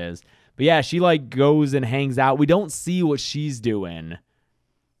what it is. But yeah, she like goes and hangs out. We don't see what she's doing.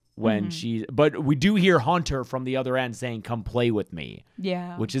 But we do hear Hunter from the other end saying, come play with me.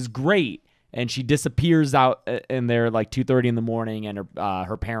 Yeah. Which is great. And she disappears out in there like 2:30 in the morning, and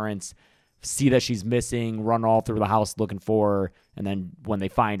her parents see that she's missing, run all through the house looking for her, and then when they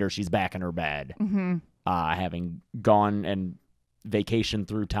find her, she's back in her bed, having gone and vacation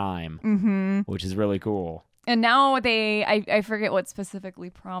through time, which is really cool. And now I forget what specifically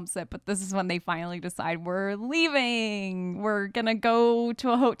prompts it, but this is when they finally decide we're leaving. We're going to go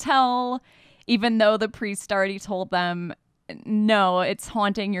to a hotel, even though the priest already told them, no, it's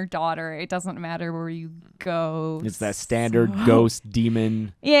haunting your daughter. It doesn't matter where you go. It's that standard ghost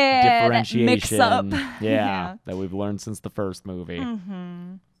demon differentiation. Mix up. Yeah, that we've learned since the first movie.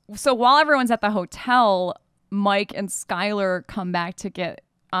 So while everyone's at the hotel, Mike and Skylar come back to get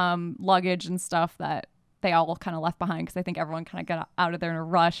luggage and stuff that they all kind of left behind because I think everyone kind of got out of there in a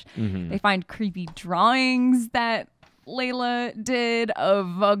rush. Mm-hmm. They find creepy drawings that Layla did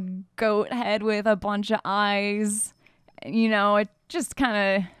of a goat head with a bunch of eyes. You know, it just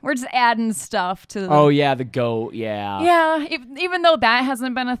kind of, we're just adding stuff to Oh, yeah, the goat, yeah. Yeah, even though that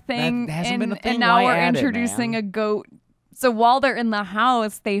hasn't been a thing. That hasn't been a thing. And now Why we're add it, introducing man? a goat. So while they're in the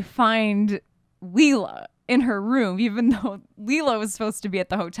house, they find Leela in her room, even though Leela was supposed to be at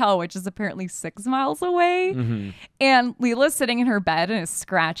the hotel, which is apparently 6 miles away. Mm-hmm. And Leela's sitting in her bed and is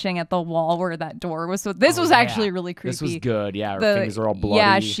scratching at the wall where that door was. So this was actually really creepy. This was good. Yeah, her fingers are all bloody.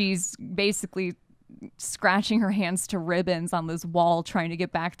 Yeah, she's basically scratching her hands to ribbons on this wall trying to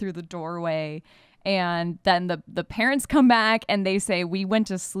get back through the doorway. And then the parents come back and they say, we went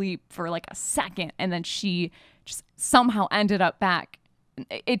to sleep for like a second and then she just somehow ended up back.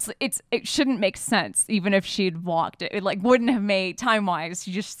 It shouldn't make sense even if she'd walked. It like wouldn't have made time wise.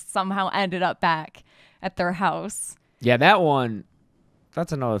 She just somehow ended up back at their house. Yeah, that one,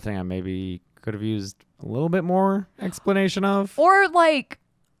 that's another thing I maybe could have used a little bit more explanation of. Or like,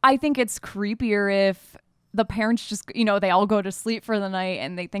 I think it's creepier if the parents just, you know, they all go to sleep for the night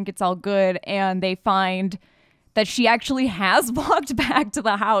and they think it's all good and they find that she actually has walked back to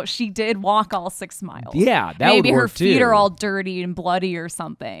the house. She did walk all 6 miles. Yeah, that maybe would her work feet too. are all dirty and bloody or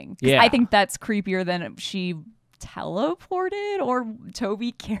something. 'Cause Yeah. I think that's creepier than if she teleported or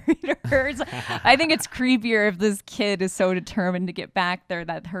Toby carried her. I think it's creepier if this kid is so determined to get back there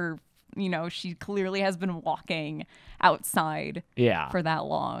that her, you know, she clearly has been walking outside Yeah. for that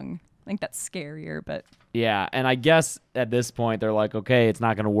long. I think that's scarier, but Yeah, and I guess at this point they're like, okay, it's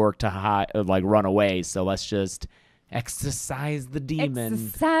not going to work to like run away, so let's just exorcise the demon.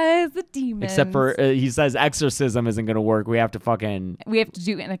 exercise the demons. Except for he says exorcism isn't going to work. We have to we have to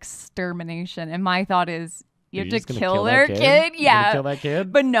do an extermination, and my thought is you You're have just to gonna kill that their kid. You're gonna Yeah, kill that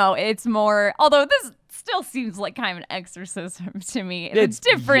kid. but no, it's more. Although this still seems like kind of an exorcism to me. The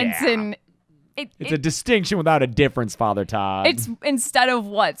difference yeah. in It's a distinction without a difference, Father Todd. It's instead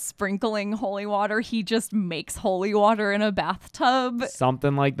of sprinkling holy water, he just makes holy water in a bathtub.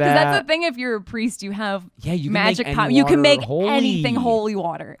 something like Because that. that's the thing. If you're a priest, you have Yeah, you can magic make power. any You can water make holy. anything holy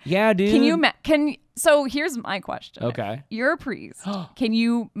water. Yeah, dude. Can you So here's my question. Okay. You're a priest. Can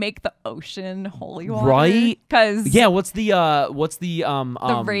you make the ocean holy water? Right? Because Yeah, what's the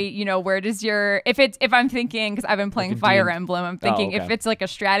the rate, you know, where does your if I'm thinking, because I've been playing Like a Fire DM Emblem, I'm thinking okay. if it's like a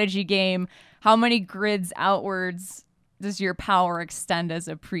strategy game, how many grids outwards does your power extend as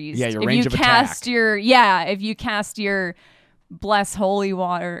a priest? Yeah, your if range you of cast attack. if you cast your bless holy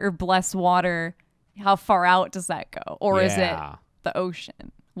water or bless water, how far out does that go? Or is it Yeah. the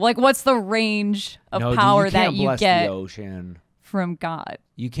ocean? Like, what's the range of No, dude, power you that can't you bless get the ocean. from God?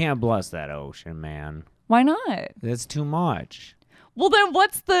 You can't bless that ocean, man. Why not? That's too much. Well, then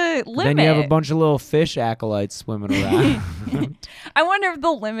what's the limit? Then you have a bunch of little fish acolytes swimming around. I wonder if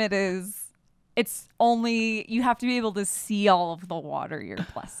the limit is it's only you have to be able to see all of the water you're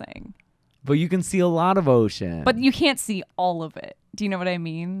blessing. But you can see a lot of ocean. But you can't see all of it. Do you know what I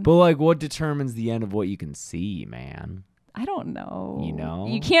mean? But like, what determines the end of what you can see, man? I don't know. You know?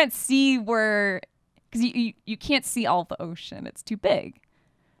 You can't see where because you can't see all the ocean. It's too big.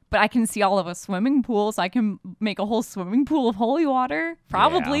 But I can see all of a swimming pool, so I can make a whole swimming pool of holy water.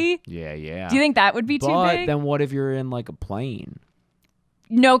 Probably. Yeah. Do you think that would be too But big? then what if you're in like a plane?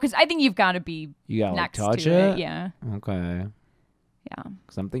 No, because I think you've got to be You gotta like next touch to it? Yeah. Okay. Yeah.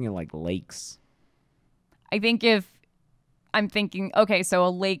 Because I'm thinking like lakes. I think if I'm thinking, okay, so a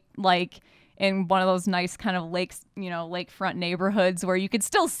lake like in one of those nice kind of lakes, you know, lakefront neighborhoods where you could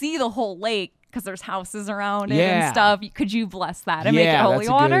still see the whole lake because there's houses around it and Yeah. stuff. Could you bless that and yeah, make it holy that's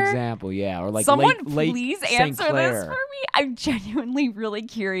a water? good example. Yeah, or like Someone lake please St. answer this Clair. for me. I'm genuinely really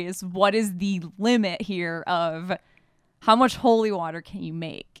curious. What is the limit here of how much holy water can you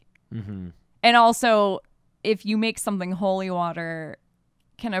make? Mm-hmm. And also, if you make something holy water,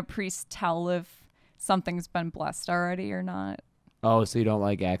 can a priest tell if something's been blessed already or not? Oh, so you don't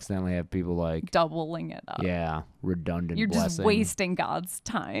like accidentally have people like Doubling it up. yeah, redundant You're blessing. just wasting God's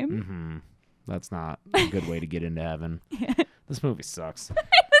time. Mm-hmm. That's not a good way to get into heaven. This movie sucks.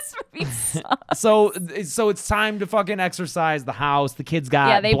 This movie sucks. So it's time to fucking exercise the house. The kid's got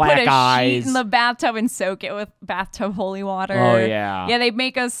Yeah, they black put a eyes. sheet in the bathtub and soak it with bathtub holy water. Oh, yeah. Yeah, they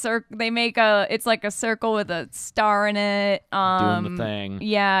make a it's like a circle with a star in it. Doing the thing.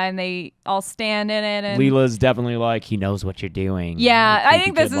 Yeah, and they all stand in it. And Leela's definitely like, he knows what you're doing. yeah, I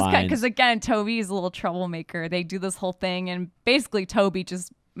think Creepy this kid is lines. because again, Toby's a little troublemaker. They do this whole thing, and basically Toby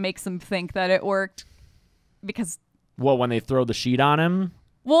just makes them think that it worked because What, when they throw the sheet on him?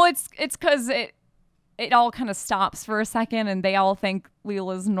 well, it's because it all kind of stops for a second, and they all think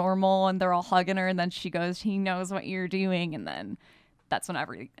Leela's normal, and they're all hugging her, and then she goes, "He knows what you're doing," and then that's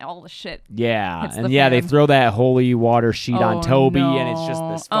when all the shit. Yeah, hits and the yeah, fan. they throw that holy water sheet on Toby, and it's just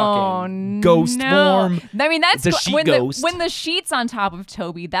this fucking ghost form. I mean, that's it's a sheet when ghost. when the sheet's on top of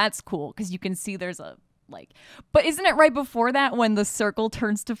Toby. That's cool because you can see there's a. But isn't it right before that when the circle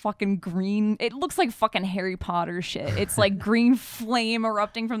turns to fucking green? It looks like fucking Harry Potter shit. It's like green flame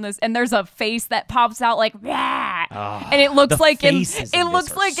erupting from this, and there's a face that pops out like, and it looks like in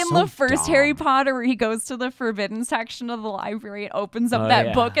the first Harry Potter where he goes to the forbidden section of the library and opens up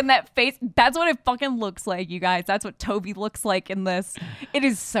that book, and that face. That's what it fucking looks like, you guys. That's what Toby looks like in this. It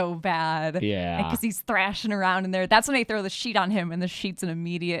is so bad. Yeah, because he's thrashing around in there. That's when they throw the sheet on him, and the sheet's an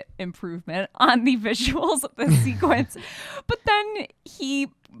immediate improvement on the visual of the sequence. But then he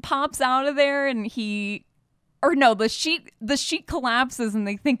pops out of there and the sheet collapses and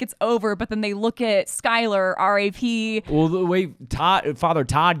they think it's over, but then they look at Skylar, R.A.P. Well, the way Father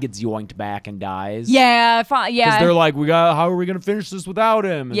Todd gets yoinked back and dies. Yeah. Because they're like, how are we going to finish this without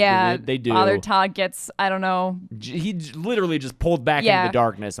him? And yeah. They do. Father Todd gets, I don't know. He literally just pulled back into the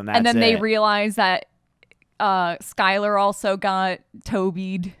darkness, and that's it. And then they realize that Skylar also got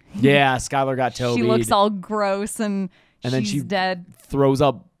Tobied. Yeah, Skylar got Tobied. She looks all gross and then she's dead. Throws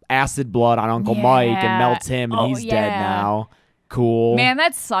up acid blood on Uncle Mike and melts him, and he's dead now. Cool. Man,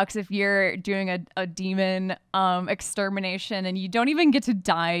 that sucks if you're doing a demon extermination and you don't even get to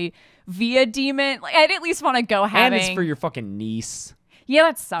die via demon. Like, I'd at least want to go having... And it's for your fucking niece. Yeah,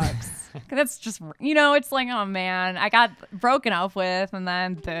 that sucks. That's just, it's like, oh man, I got broken up with, and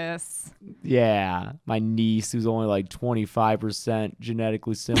then this. Yeah, my niece who's only like 25%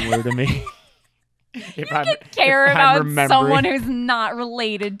 genetically similar to me. You care about someone who's not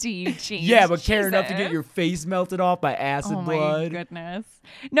related to you, Cheese. Yeah, but care enough to get your face melted off by acid blood. Oh my goodness.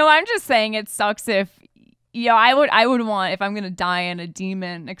 No, I'm just saying it sucks if... I would want, if I'm going to die in a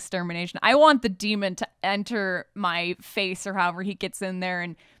demon extermination, I want the demon to enter my face or however he gets in there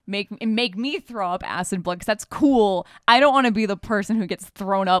and make me throw up acid blood, because that's cool. I don't want to be the person who gets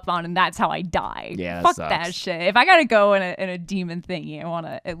thrown up on and that's how I die. Yeah, Fuck that shit. If I got to go in a demon thingy, I want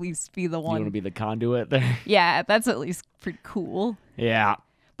to at least be the one. You want to be the conduit there? Yeah, that's at least pretty cool. Yeah.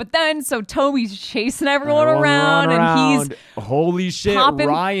 But then, so Toby's chasing everyone around, and he's... Holy shit,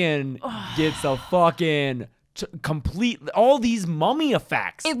 Ryan gets a fucking... complete all these mummy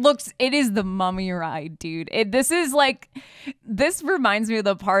effects. It is the mummy ride, dude. This reminds me of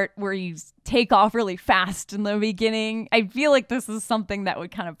the part where you take off really fast in the beginning. I feel like this is something that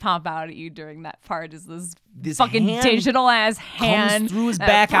would kind of pop out at you during that part, is this fucking digital ass hand comes through his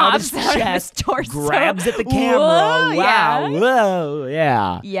back, out of his chest, torso. grabs at the camera. Whoa, wow. Whoa.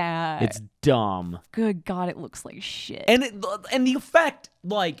 Yeah. Yeah. It's dumb. Good God, it looks like shit. And the effect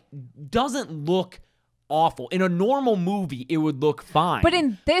doesn't look awful. In a normal movie, it would look fine. But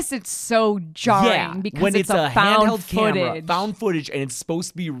in this, it's so jarring because when it's a handheld camera, found footage, and it's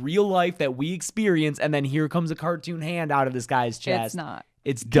supposed to be real life that we experience, and then here comes a cartoon hand out of this guy's chest. It's not.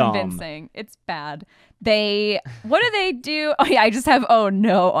 It's dumb. Convincing. It's bad. What do they do? Oh yeah, I just have "oh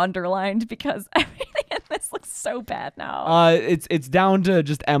no" underlined because everything in this looks so bad now. It's down to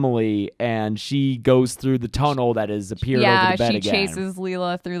just Emily, and she goes through the tunnel that has appeared over the bed again. Yeah, she chases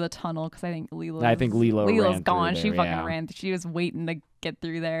Leela through the tunnel because I think Leela's gone. She fucking ran. She was waiting to get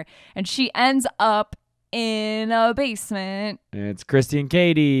through there, and she ends up in a basement. It's Christy and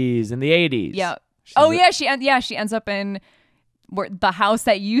Katie's in the 80s. Yep. She ends up in the house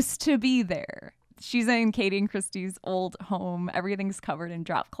that used to be there. She's in Katie and Christy's old home. Everything's covered in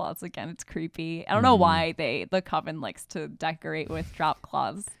drop cloths again. It's creepy. I don't know why the coven likes to decorate with drop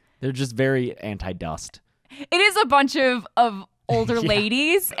cloths. They're just very anti-dust. It is a bunch of older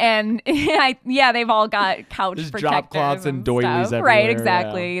ladies, and they've all got couch There's protectors drop cloths and doilies stuff. everywhere. Right,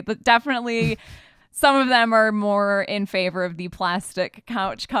 exactly. Yeah. But definitely some of them are more in favor of the plastic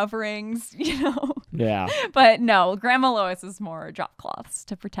couch coverings, Yeah. But no, Grandma Lois is more drop cloths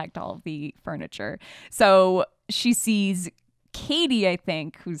to protect all of the furniture. So she sees Katie, I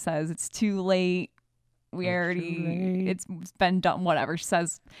think, who says it's too late. It's been done, whatever. She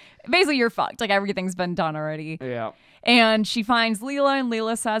says, basically, you're fucked. Like, everything's been done already. Yeah. And she finds Leela, and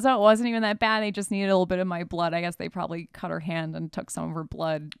Leela says, oh, it wasn't even that bad. They just needed a little bit of my blood. I guess they probably cut her hand and took some of her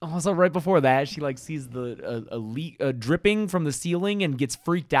blood. Also, right before that, she sees a leak dripping from the ceiling and gets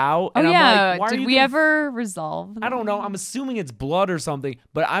freaked out. And I'm like, why did we ever resolve that? I don't know. I'm assuming it's blood or something,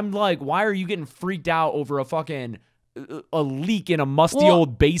 but I'm like, why are you getting freaked out over a fucking a leak in a musty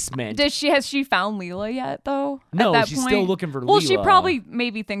old basement? Has she found Leela yet, though? No, at that she's point? still looking for Leela. Well, she probably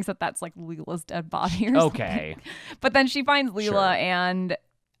maybe thinks that that's like Leela's dead body or something. Okay. But then she finds Leela, and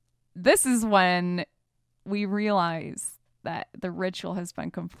this is when we realize that the ritual has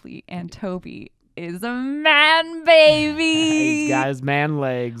been complete and Toby is a man, baby. He's got his man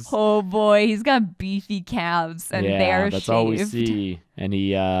legs. Oh boy, he's got beefy calves and they're that's shaved. all we see. And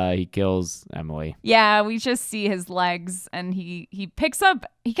he kills Emily. Yeah, we just see his legs and he picks up,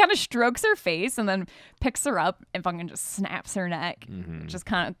 he kind of strokes her face and then picks her up and fucking just snaps her neck. Just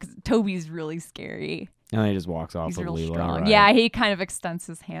kind of, because Toby's really scary. And then he just walks off He's with real Leela. strong. Right? Yeah, he kind of extends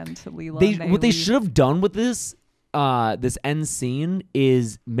his hand to Leela. What they should have done with this end scene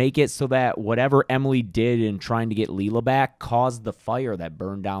is make it so that whatever Emily did in trying to get Leela back caused the fire that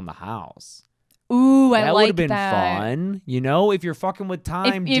burned down the house. Ooh, I that like that. That would have been fun. You know, if you're fucking with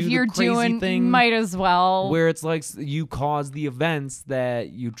time, if you're the crazy doing, thing might as well. where it's like you cause the events that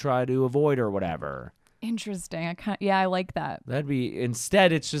you try to avoid or whatever. Interesting. I like that. That'd be,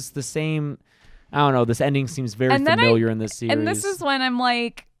 instead it's just the same. I don't know. This ending seems very familiar in this series. And this is when I'm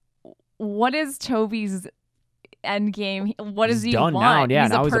like, what is Toby's end game? What does he done want? now. Yeah,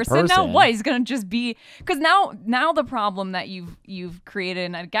 he's now a he's a person now. person. What? He's gonna just be, because now the problem that you've created,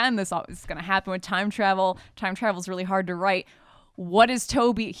 and again, this is gonna happen with time travel. Time travel is really hard to write. What is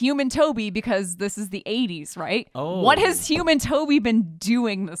Toby, human Toby, because this is the 80s, right? Oh. What has human Toby been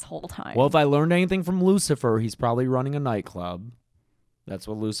doing this whole time? Well, if I learned anything from Lucifer, he's probably running a nightclub. That's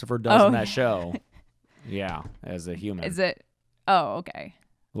what Lucifer does in that show. Yeah, as a human. Is it? Oh, okay.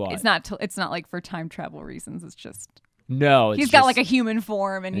 What? It's not like for time travel reasons. It's just no. He's got like a human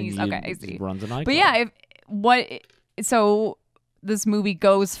form, and he's okay. I see. He runs a nightclub. But yeah, so this movie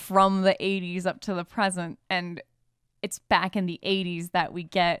goes from the 80s up to the present, and it's back in the 80s that we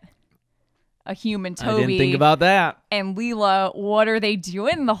get a human Toby. I didn't think about that. And Leela, what are they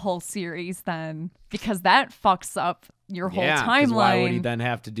doing the whole series then? Because that fucks up your whole timeline. Why would he then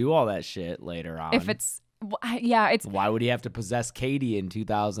have to do all that shit later on? If it's why would he have to possess Katie in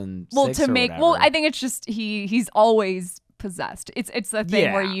 2006? I think it's just he's always possessed. It's a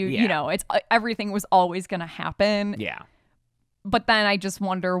thing where you know, it's everything was always gonna happen. Yeah. But then I just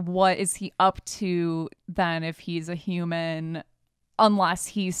wonder, what is he up to then if he's a human, unless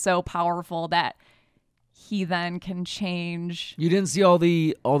he's so powerful that he then can change. You didn't see all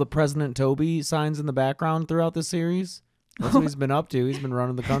the President Toby signs in the background throughout the series? That's what he's been up to. He's been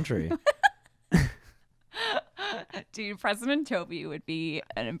running the country. Dude, President Toby would be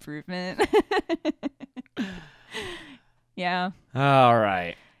an improvement. Yeah. All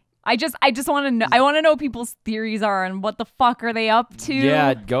right. I just want to know. I want to know what people's theories are and what the fuck are they up to.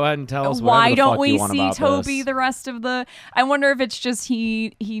 Yeah, go ahead and tell us. Why don't we see see Toby the rest of the? I wonder if it's just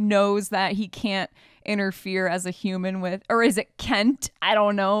he knows that he can't interfere as a human with, or is it Kent? I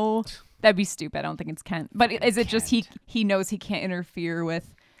don't know. That'd be stupid. I don't think it's Kent. But is it just he knows he can't interfere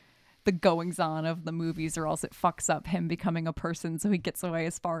with the goings on of the movies, or else it fucks up him becoming a person, so he gets away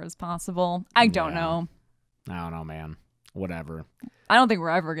as far as possible. I don't know. I don't know, man. Whatever. I don't think we're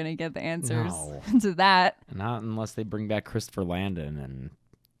ever going to get the answers to that. Not unless they bring back Christopher Landon and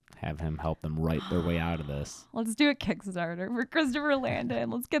have him help them write their way out of this. Let's do a Kickstarter for Christopher Landon.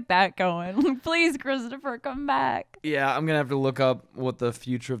 Let's get that going. Please, Christopher, come back. Yeah, I'm going to have to look up what the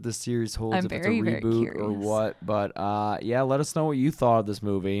future of this series holds, I'm if very, it's a very reboot curious. or what. But yeah, let us know what you thought of this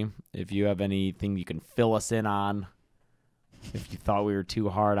movie. If you have anything you can fill us in on. If you thought we were too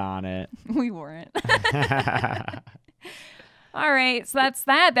hard on it. We weren't. All right, so that's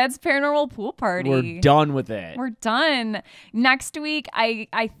that. That's Paranormal Pool Party. We're done with it. We're done. Next week,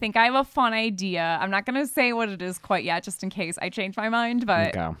 I think I have a fun idea. I'm not going to say what it is quite yet, just in case I change my mind,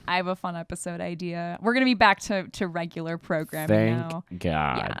 but I have a fun episode idea. We're going to be back to regular programming now. Thank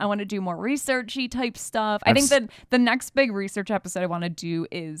God. Yeah, I want to do more researchy type stuff. I think that the next big research episode I want to do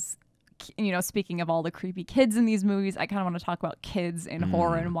is, you know, speaking of all the creepy kids in these movies, I kind of want to talk about kids in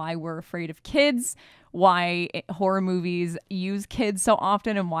horror and why we're afraid of kids, why horror movies use kids so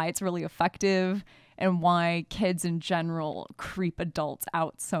often and why it's really effective, and why kids in general creep adults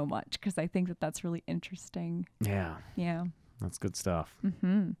out so much, because I think that that's really interesting. Yeah. Yeah. That's good stuff.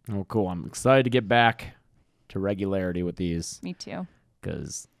 Oh, cool. I'm excited to get back to regularity with these. Me too.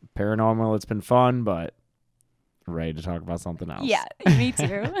 Because paranormal, it's been fun, but ready to talk about something else. Yeah, me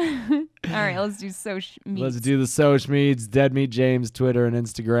too. All right, let's do Soch Meats. Let's do the Soch Meats. Dead Meat James, Twitter and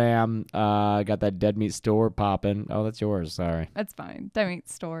Instagram. Got that Dead Meat store popping. Oh, that's yours. Sorry. That's fine. Dead Meat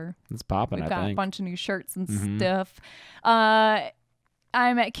store. It's popping, We've I got think. a bunch of new shirts and stuff. I'm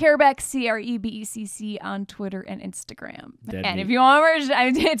at Carebeck, CREBECC on Twitter and Instagram. If you want merch,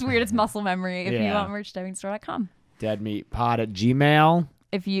 it's weird. It's muscle memory. If you want merch, deadmeatstore.com. deadmeatpod@gmail.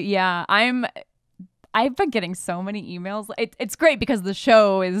 If you, I've been getting so many emails. It's great because the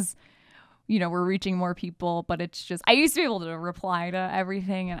show is, we're reaching more people, but it's just, I used to be able to reply to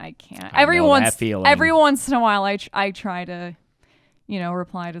everything and I can't. I know that feeling. Every once in a while I try to,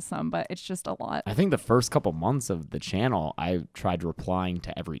 reply to some, but it's just a lot. I think the first couple months of the channel, I tried replying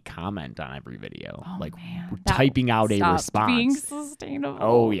to every comment on every video, typing out a response. Being sustainable.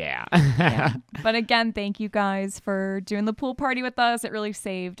 Oh yeah. Yeah. But again, thank you guys for doing the pool party with us. It really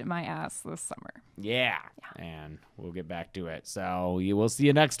saved my ass this summer. Yeah. And we'll get back to it. So we'll see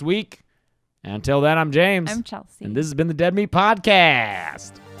you next week. Until then, I'm James. I'm Chelsea. And this has been the Dead Meat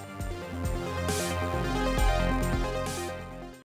Podcast.